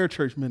hide in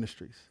parachurch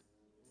ministries.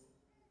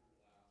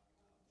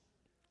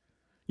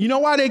 You know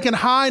why they can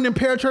hide in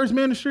parachurch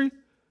ministry?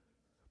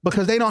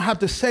 Because they don't have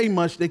to say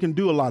much. They can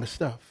do a lot of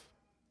stuff.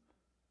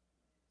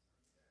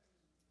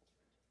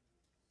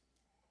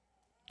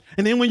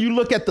 And then when you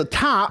look at the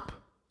top,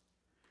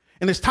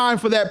 and it's time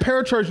for that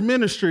parachurch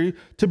ministry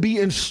to be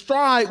in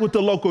stride with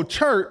the local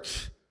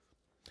church,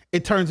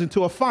 it turns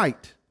into a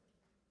fight.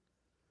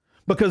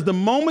 Because the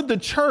moment the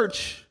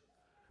church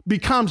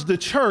becomes the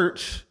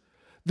church,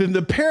 then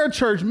the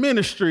parachurch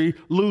ministry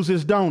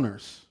loses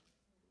donors.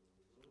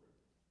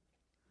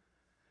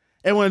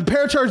 And when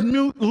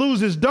parachurch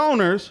loses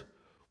donors,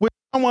 with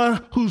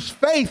someone whose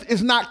faith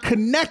is not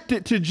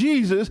connected to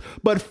Jesus,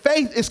 but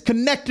faith is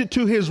connected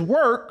to his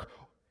work,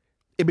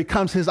 it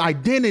becomes his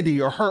identity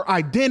or her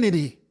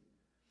identity.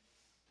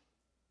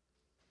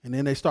 And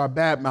then they start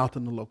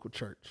bad-mouthing the local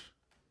church.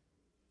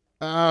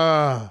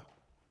 No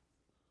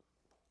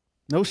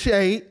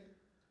shade,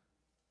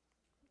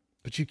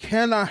 but you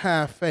cannot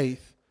have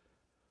faith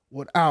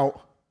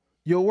without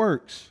your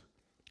works,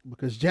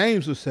 because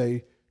James would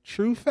say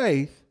true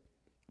faith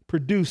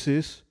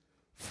produces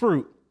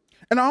fruit.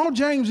 And all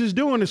James is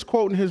doing is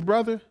quoting his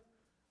brother.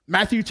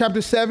 Matthew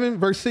chapter 7,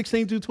 verse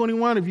 16 through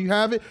 21. If you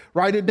have it,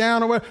 write it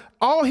down. Or whatever.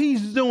 All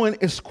he's doing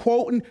is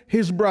quoting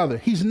his brother.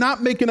 He's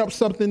not making up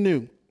something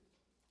new.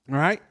 All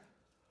right?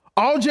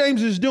 All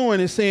James is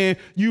doing is saying,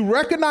 you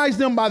recognize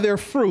them by their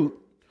fruit.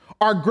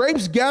 Are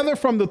grapes gathered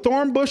from the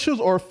thorn bushes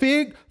or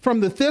fig from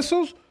the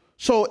thistles?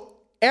 So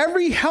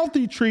every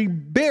healthy tree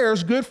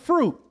bears good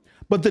fruit,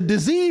 but the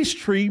diseased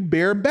tree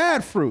bear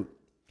bad fruit.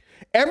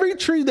 Every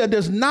tree that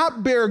does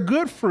not bear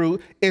good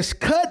fruit is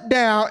cut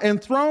down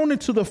and thrown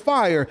into the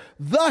fire.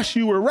 Thus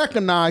you will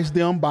recognize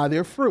them by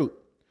their fruit.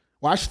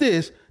 Watch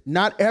this.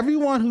 Not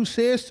everyone who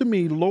says to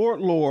me, Lord,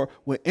 Lord,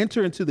 will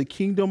enter into the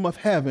kingdom of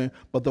heaven,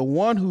 but the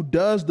one who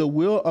does the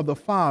will of the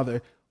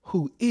Father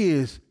who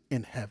is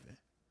in heaven.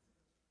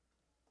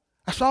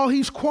 That's all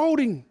he's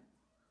quoting.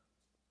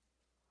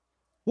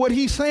 What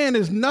he's saying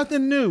is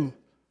nothing new.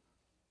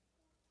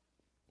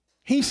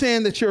 He's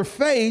saying that your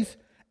faith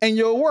and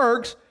your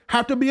works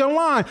have to be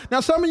aligned.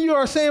 Now, some of you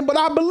are saying, but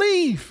I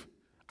believe.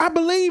 I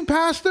believe,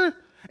 Pastor.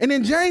 And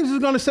then James is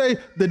going to say,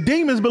 the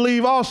demons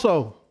believe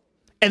also.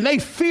 And they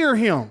fear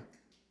him.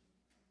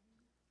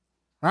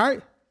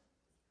 Right?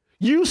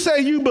 You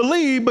say you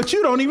believe, but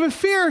you don't even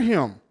fear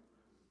him.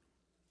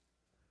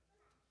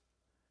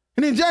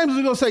 And then James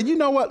is going to say, you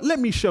know what? Let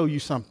me show you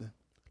something.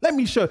 Let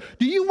me show.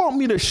 Do you want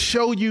me to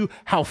show you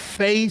how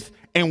faith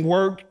and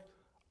work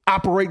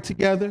operate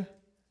together?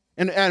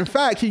 And in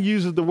fact, he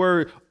uses the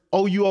word,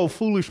 oh, you old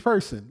foolish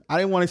person. I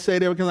didn't want to say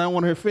that because I don't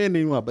want to offend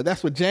anyone, but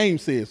that's what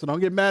James says. So don't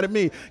get mad at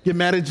me. Get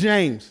mad at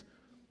James.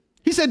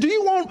 He said, do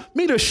you want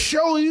me to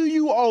show you,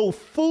 you old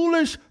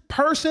foolish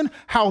person,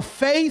 how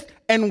faith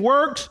and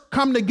works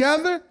come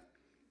together?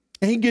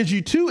 And he gives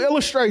you two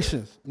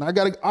illustrations. And I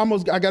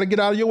gotta get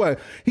out of your way.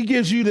 He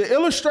gives you the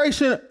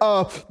illustration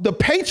of the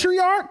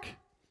patriarch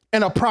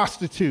and a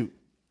prostitute.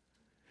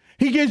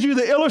 He gives you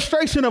the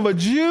illustration of a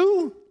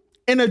Jew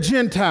and a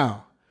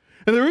Gentile.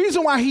 And the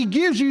reason why he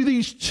gives you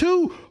these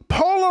two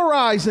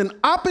polarizing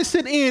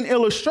opposite end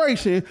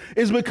illustration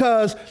is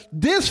because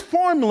this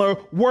formula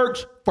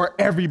works for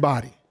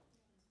everybody.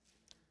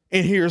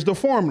 And here's the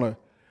formula.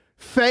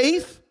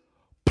 Faith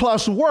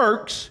plus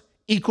works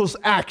equals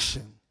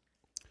action.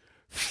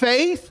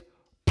 Faith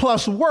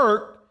plus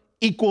work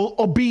equal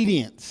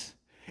obedience.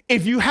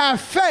 If you have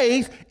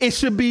faith, it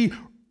should be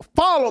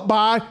followed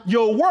by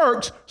your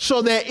works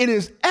so that it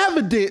is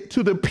evident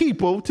to the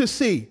people to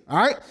see. All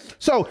right.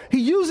 So he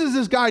uses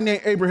this guy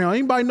named Abraham.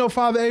 Anybody know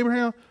Father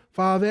Abraham?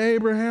 Father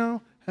Abraham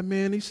had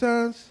many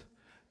sons.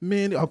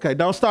 Many. Okay,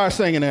 don't start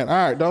singing that. All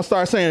right, don't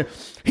start saying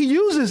it. He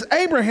uses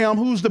Abraham,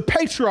 who's the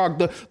patriarch,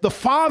 the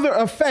father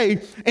of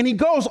faith, and he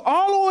goes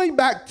all the way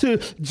back to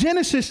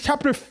Genesis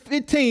chapter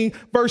 15,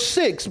 verse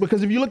 6,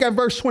 because if you look at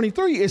verse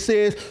 23, it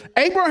says,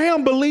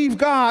 Abraham believed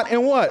God,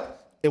 and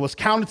what? It was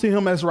counted to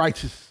him as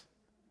righteous.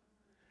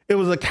 It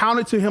was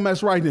accounted to him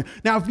as righteous.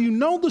 Now, if you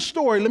know the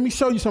story, let me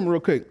show you something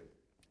real quick.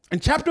 In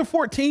chapter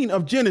 14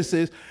 of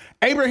Genesis,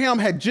 Abraham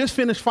had just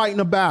finished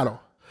fighting a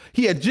battle.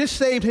 He had just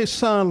saved his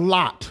son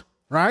Lot,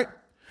 right?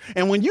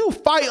 And when you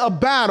fight a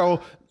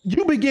battle,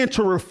 you begin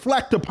to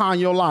reflect upon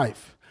your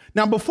life.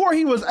 Now, before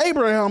he was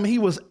Abraham, he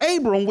was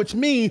Abram, which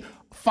means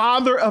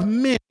father of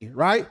many,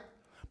 right?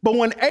 But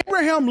when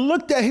Abraham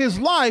looked at his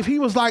life, he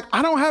was like,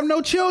 I don't have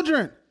no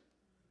children.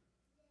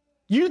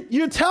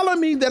 You're telling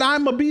me that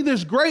I'm going to be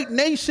this great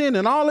nation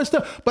and all this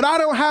stuff, but I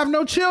don't have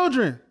no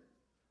children.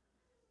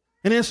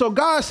 And then so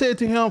God said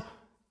to him,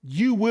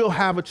 you will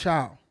have a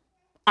child.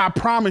 I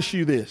promise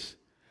you this.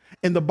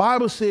 And the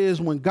Bible says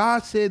when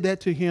God said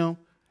that to him,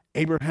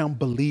 Abraham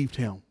believed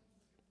him.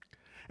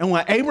 And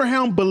when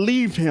Abraham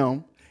believed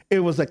him, it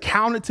was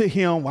accounted to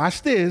him,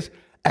 watch this,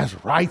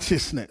 as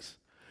righteousness.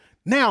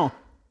 Now,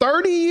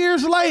 30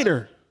 years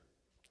later,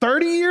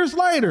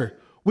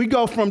 we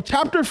go from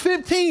chapter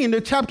 15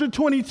 to chapter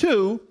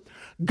 22.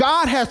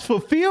 God has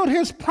fulfilled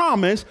his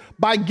promise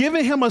by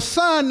giving him a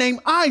son named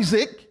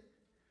Isaac.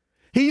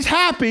 He's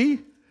happy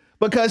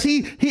because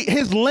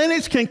his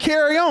lineage can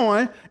carry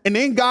on. And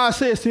then God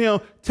says to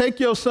him, take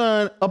your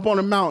son up on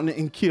a mountain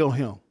and kill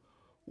him.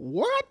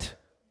 What?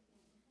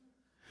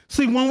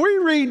 See, when we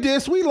read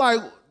this, we like,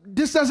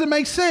 this doesn't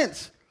make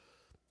sense.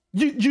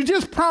 You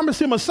just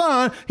promised him a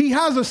son. He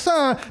has a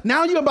son.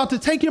 Now you're about to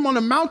take him on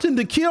a mountain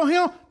to kill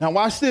him. Now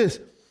watch this.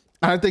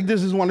 I think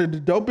this is one of the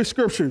dopest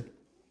scriptures.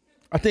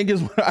 I think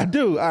it's what I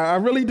do. I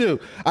really do.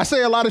 I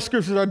say a lot of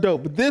scriptures are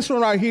dope, but this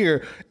one right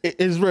here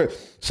is real.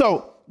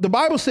 So the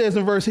Bible says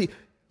in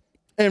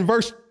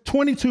verse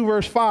 22,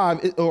 verse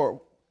 5,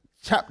 or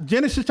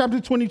Genesis chapter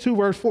 22,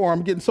 verse 4,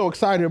 I'm getting so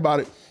excited about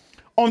it.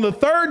 On the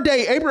third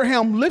day,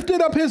 Abraham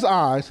lifted up his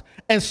eyes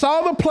and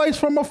saw the place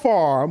from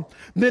afar.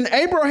 Then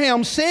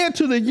Abraham said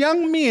to the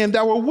young men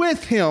that were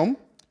with him,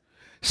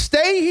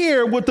 stay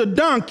here with the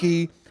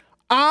donkey.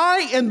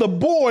 I and the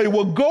boy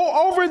will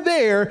go over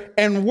there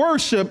and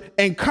worship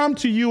and come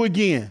to you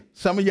again.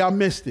 Some of y'all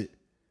missed it.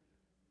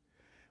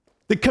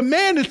 The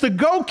command is to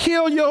go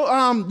kill your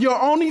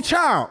only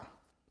child.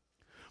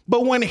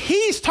 But when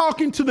he's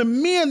talking to the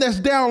men that's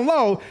down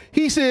low,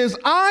 he says,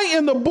 I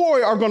and the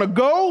boy are going to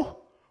go,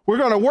 we're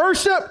going to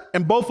worship,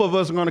 and both of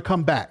us are going to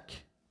come back.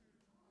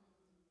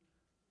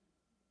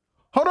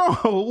 Hold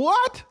on,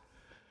 what?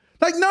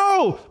 Like,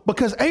 no,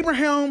 because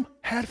Abraham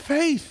had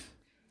faith.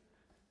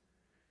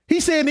 He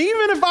said,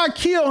 even if I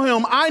kill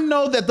him, I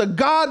know that the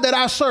God that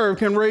I serve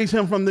can raise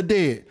him from the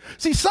dead.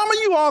 See, some of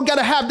you all got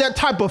to have that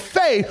type of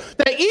faith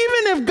that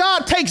even if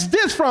God takes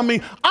this from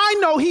me, I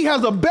know he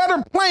has a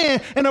better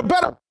plan and a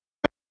better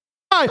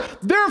life.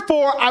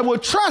 Therefore, I will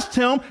trust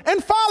him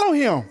and follow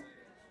him.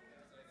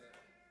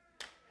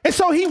 And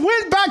so he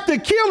went back to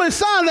kill his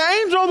son. The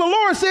angel of the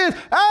Lord said, hey,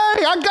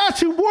 I got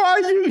you,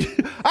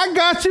 boy. I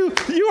got you.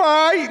 You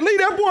all right? Leave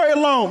that boy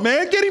alone,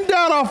 man. Get him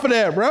down off of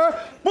that, bro.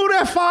 Move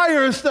that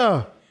fire and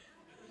stuff.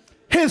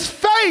 His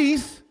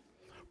faith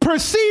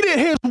preceded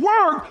his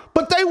work,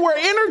 but they were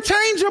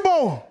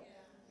interchangeable.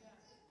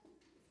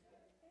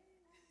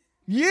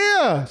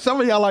 Yeah. Some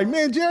of y'all like,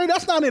 man, Jerry,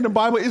 that's not in the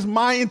Bible. It's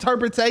my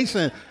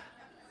interpretation.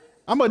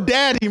 I'm a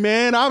daddy,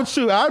 man. I've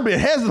been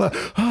hesitant.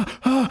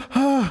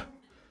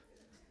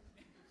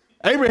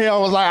 Abraham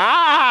was like,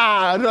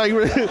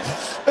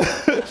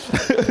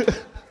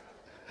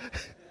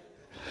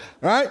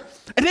 right?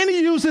 And then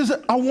he uses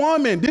a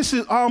woman. This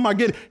is, oh my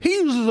goodness. He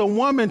uses a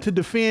woman to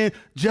defend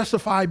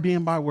justified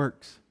being by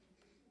works.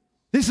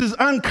 This is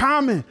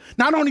uncommon.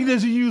 Not only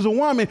does he use a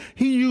woman,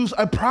 he used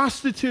a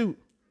prostitute,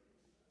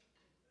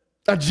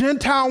 a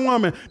Gentile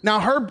woman.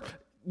 Now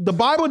the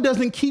Bible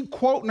doesn't keep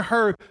quoting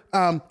her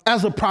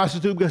as a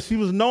prostitute because she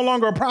was no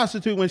longer a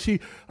prostitute when she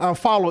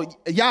followed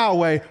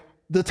Yahweh.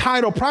 The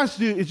title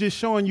prostitute is just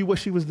showing you what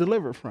she was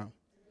delivered from.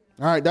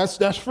 All right,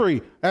 that's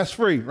free. That's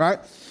free, right?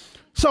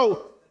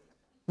 So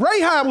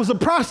Rahab was a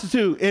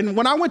prostitute. And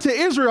when I went to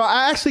Israel,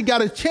 I actually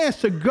got a chance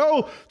to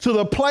go to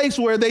the place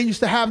where they used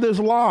to have this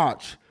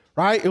lodge,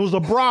 right? It was a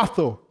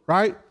brothel,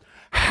 right?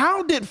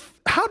 How did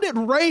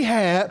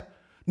Rahab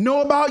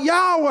know about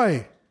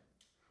Yahweh?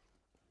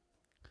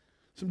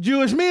 Some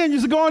Jewish men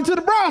used to go into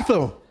the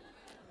brothel.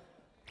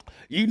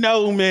 You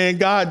know, man,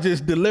 God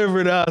just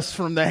delivered us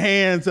from the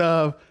hands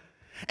of,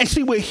 and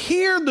she would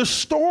hear the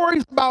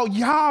stories about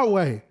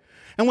Yahweh.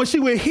 And when she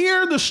would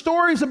hear the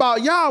stories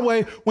about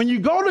Yahweh, when you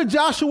go to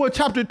Joshua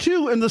chapter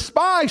 2 and the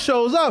spy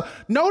shows up,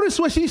 notice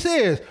what she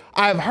says.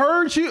 I have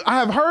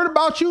heard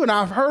about you, and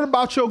I've heard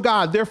about your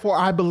God. Therefore,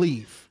 I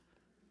believe.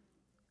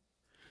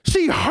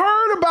 She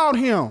heard about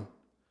him.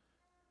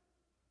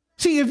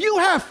 See, if you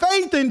have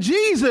faith in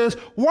Jesus,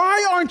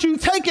 why aren't you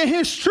taking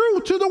his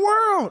truth to the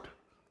world?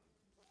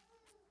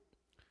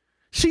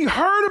 She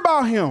heard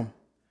about him.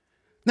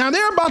 Now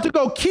they're about to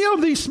go kill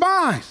these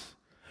spies.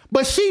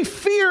 But she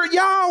feared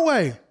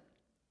Yahweh.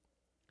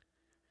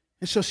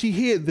 And so she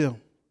hid them.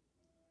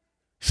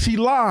 She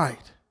lied.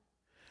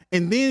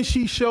 And then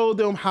she showed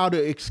them how to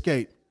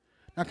escape.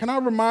 Now, can I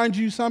remind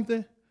you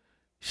something?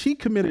 She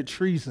committed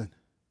treason.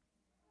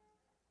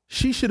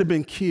 She should have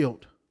been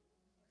killed.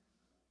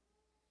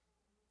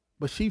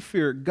 But she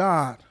feared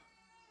God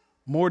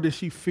more than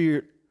she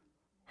feared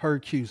her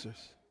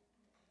accusers.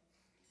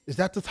 Is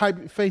that the type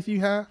of faith you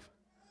have?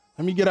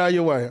 Let me get out of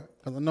your way,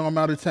 because I know I'm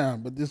out of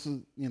time, but this is,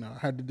 I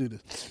had to do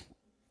this.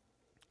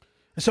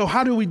 And so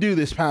how do we do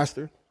this,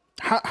 Pastor?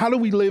 How do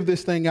we live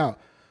this thing out?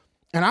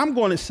 And I'm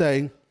going to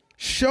say,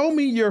 show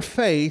me your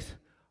faith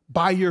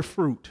by your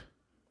fruit.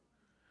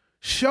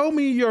 Show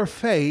me your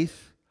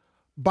faith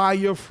by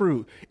your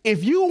fruit.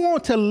 If you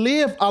want to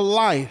live a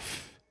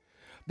life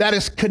that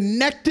is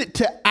connected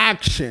to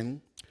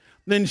action,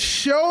 then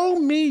show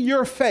me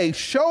your faith.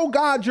 Show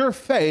God your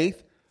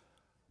faith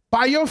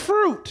by your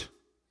fruit.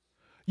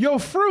 Your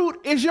fruit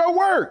is your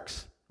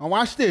works. Now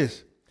watch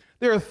this.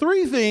 There are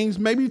three things,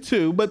 maybe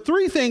two, but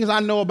three things I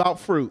know about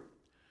fruit.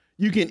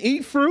 You can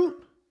eat fruit,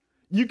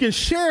 you can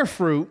share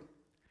fruit,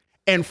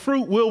 and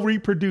fruit will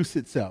reproduce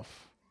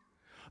itself.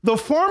 The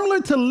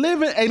formula to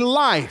living a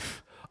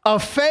life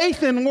of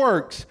faith and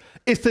works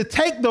is to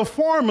take the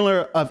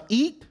formula of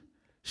eat,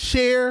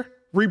 share,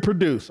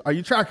 reproduce. Are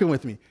you tracking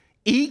with me?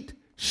 Eat,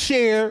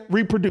 share,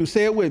 reproduce.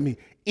 Say it with me.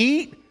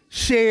 Eat,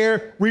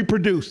 share,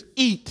 reproduce.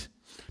 Eat.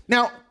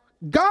 Now,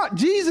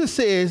 Jesus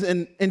says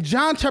in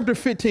John chapter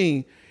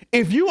 15,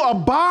 if you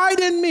abide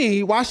in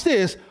me, watch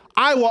this,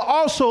 I will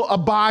also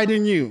abide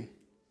in you.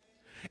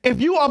 If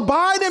you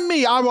abide in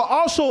me, I will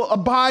also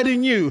abide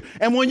in you.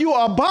 And when you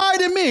abide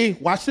in me,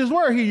 watch this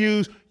word he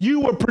used,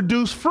 you will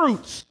produce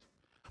fruits.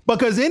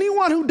 Because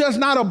anyone who does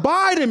not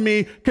abide in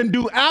me can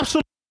do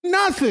absolutely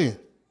nothing.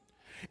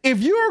 If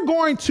you're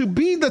going to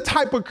be the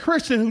type of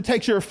Christian who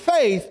takes your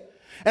faith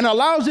and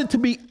allows it to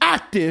be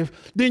active,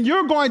 then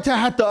you're going to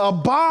have to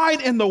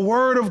abide in the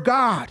word of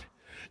God.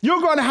 You're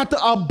going to have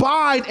to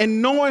abide in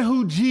knowing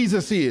who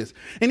Jesus is.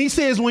 And he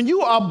says, when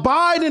you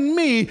abide in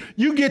me,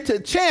 you get the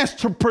chance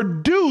to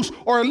produce,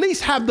 or at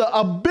least have the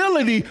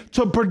ability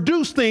to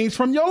produce things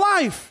from your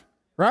life,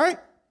 right?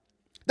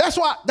 That's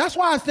why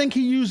I think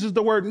he uses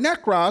the word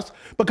nekros,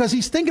 because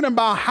he's thinking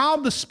about how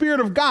the Spirit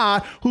of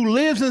God who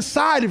lives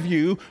inside of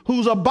you,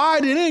 who's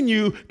abiding in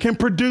you, can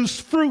produce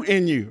fruit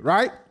in you,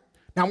 right?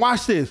 Now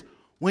watch this.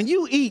 When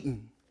you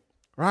eating,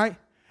 right,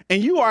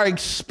 and you are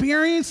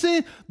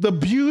experiencing the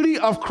beauty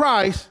of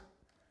Christ,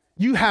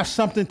 you have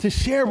something to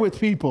share with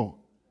people.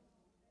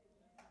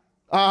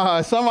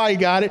 Somebody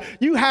got it.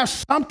 You have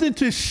something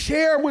to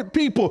share with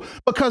people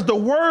because the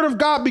word of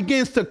God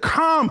begins to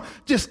come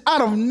just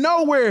out of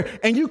nowhere,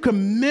 and you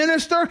can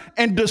minister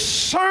and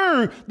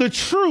discern the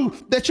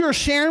truth that you're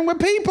sharing with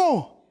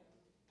people.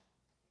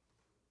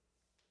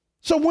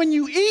 So when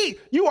you eat,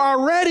 you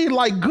are ready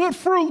like good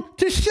fruit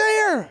to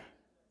share.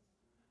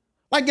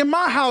 Like in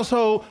my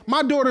household,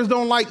 my daughters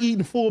don't like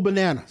eating full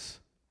bananas.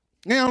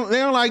 They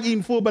don't like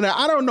eating full bananas.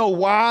 I don't know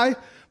why,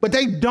 but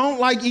they don't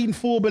like eating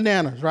full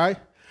bananas, right?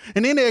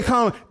 And then they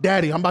come,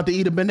 Daddy, I'm about to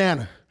eat a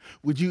banana.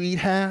 Would you eat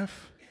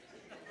half?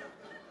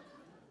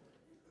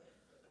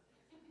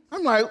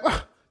 I'm like,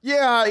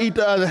 yeah, I'll eat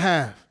the other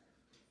half.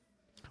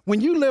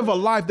 When you live a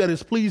life that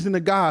is pleasing to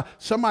God,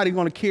 somebody's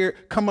going to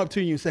come up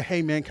to you and say,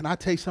 hey, man, can I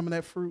taste some of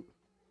that fruit?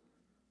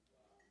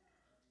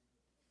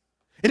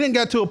 It didn't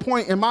get to a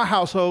point in my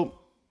household.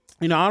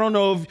 I don't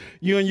know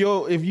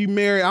if you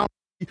married,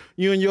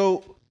 you and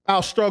your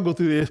spouse struggle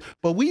through this,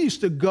 but we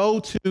used to go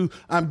to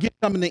get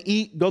something to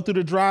eat, go through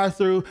the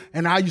drive-thru,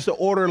 and I used to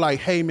order like,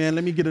 hey, man,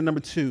 let me get a number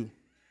 2.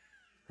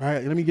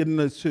 Right? Let me get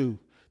another 2.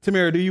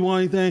 Tamara, do you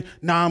want anything?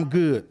 Nah, I'm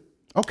good.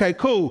 Okay,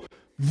 cool.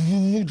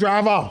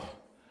 Drive off.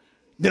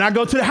 Then I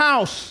go to the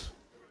house,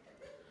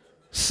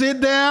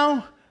 sit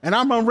down, and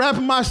I'm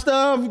unwrapping my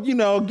stuff,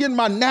 getting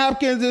my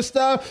napkins and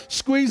stuff,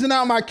 squeezing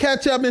out my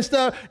ketchup and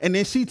stuff. And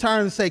then she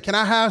turns and say, can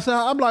I have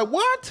some? I'm like,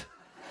 what?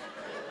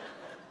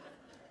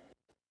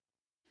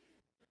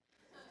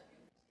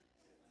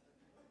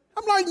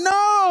 I'm like,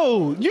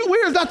 no,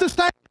 we're not the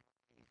same.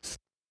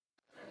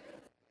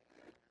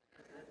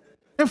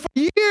 And for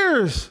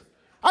years,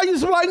 I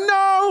used to be like,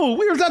 no,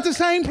 we was at the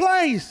same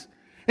place.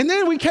 And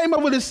then we came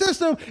up with a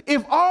system.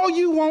 If all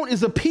you want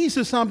is a piece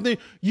of something,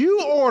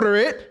 you order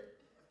it.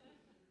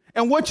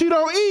 And what you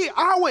don't eat,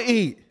 I will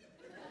eat.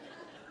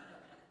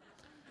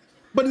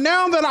 But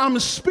now that I'm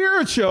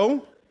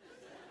spiritual,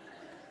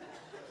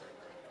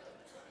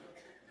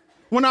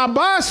 when I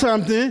buy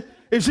something,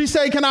 if she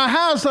say, can I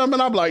have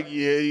something? I'm like,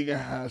 yeah, you can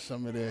have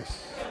some of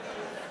this.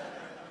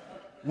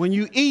 When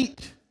you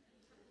eat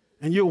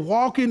and you're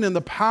walking in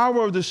the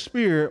power of the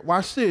Spirit,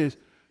 watch this,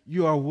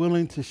 you are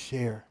willing to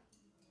share.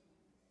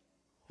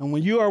 And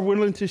when you are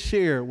willing to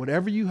share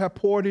whatever you have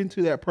poured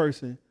into that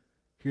person,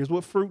 here's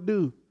what fruit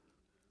do.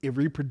 It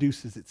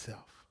reproduces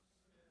itself.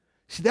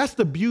 See, that's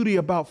the beauty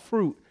about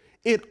fruit.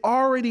 It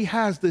already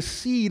has the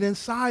seed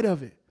inside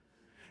of it.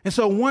 And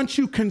so once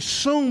you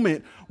consume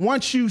it,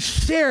 once you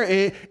share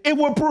it, it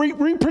will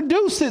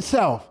reproduce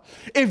itself.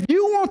 If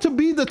you want to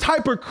be the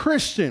type of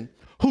Christian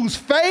whose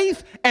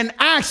faith and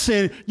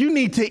action you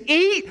need to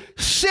eat,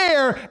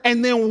 share,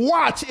 and then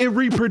watch it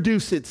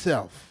reproduce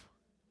itself.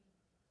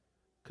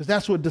 Because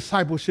that's what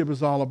discipleship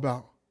is all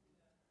about.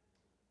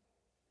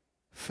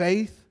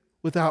 Faith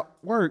without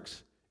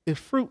works is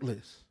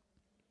fruitless,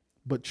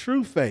 but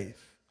true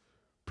faith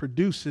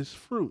produces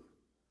fruit.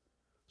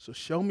 So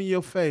show me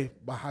your faith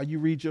by how you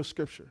read your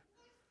scripture.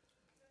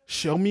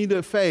 Show me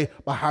the faith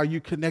by how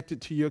you connect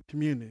it to your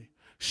community.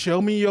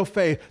 Show me your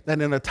faith that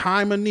in a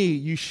time of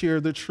need, you share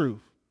the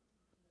truth.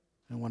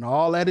 And when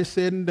all that is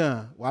said and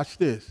done, watch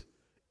this,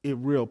 it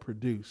will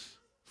produce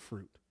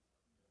fruit.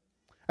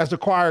 As the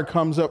choir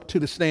comes up to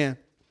the stand,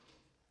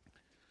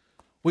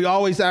 we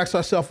always ask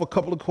ourselves a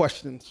couple of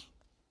questions.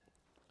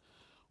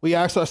 We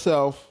ask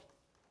ourselves,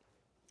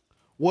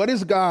 what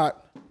is God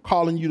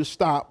calling you to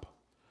stop?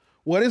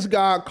 What is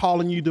God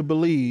calling you to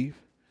believe?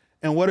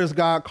 And what is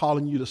God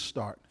calling you to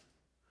start?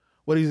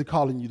 What is he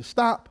calling you to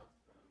stop?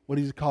 What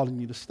is he calling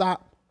you to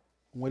stop?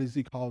 And what is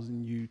he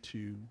calling you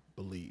to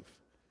believe?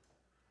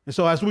 And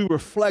so as we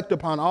reflect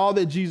upon all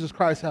that Jesus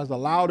Christ has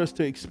allowed us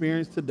to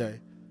experience today,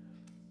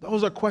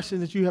 those are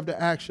questions that you have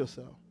to ask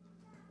yourself.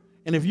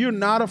 And if you're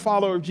not a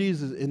follower of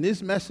Jesus and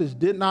this message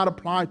did not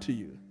apply to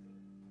you,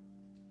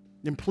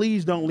 then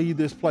please don't leave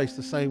this place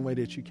the same way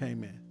that you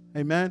came in.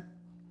 Amen.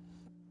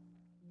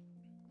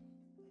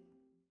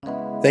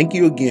 Thank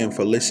you again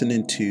for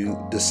listening to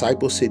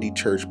Disciple City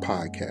Church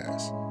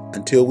Podcast.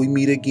 Until we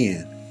meet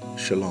again,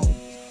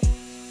 shalom.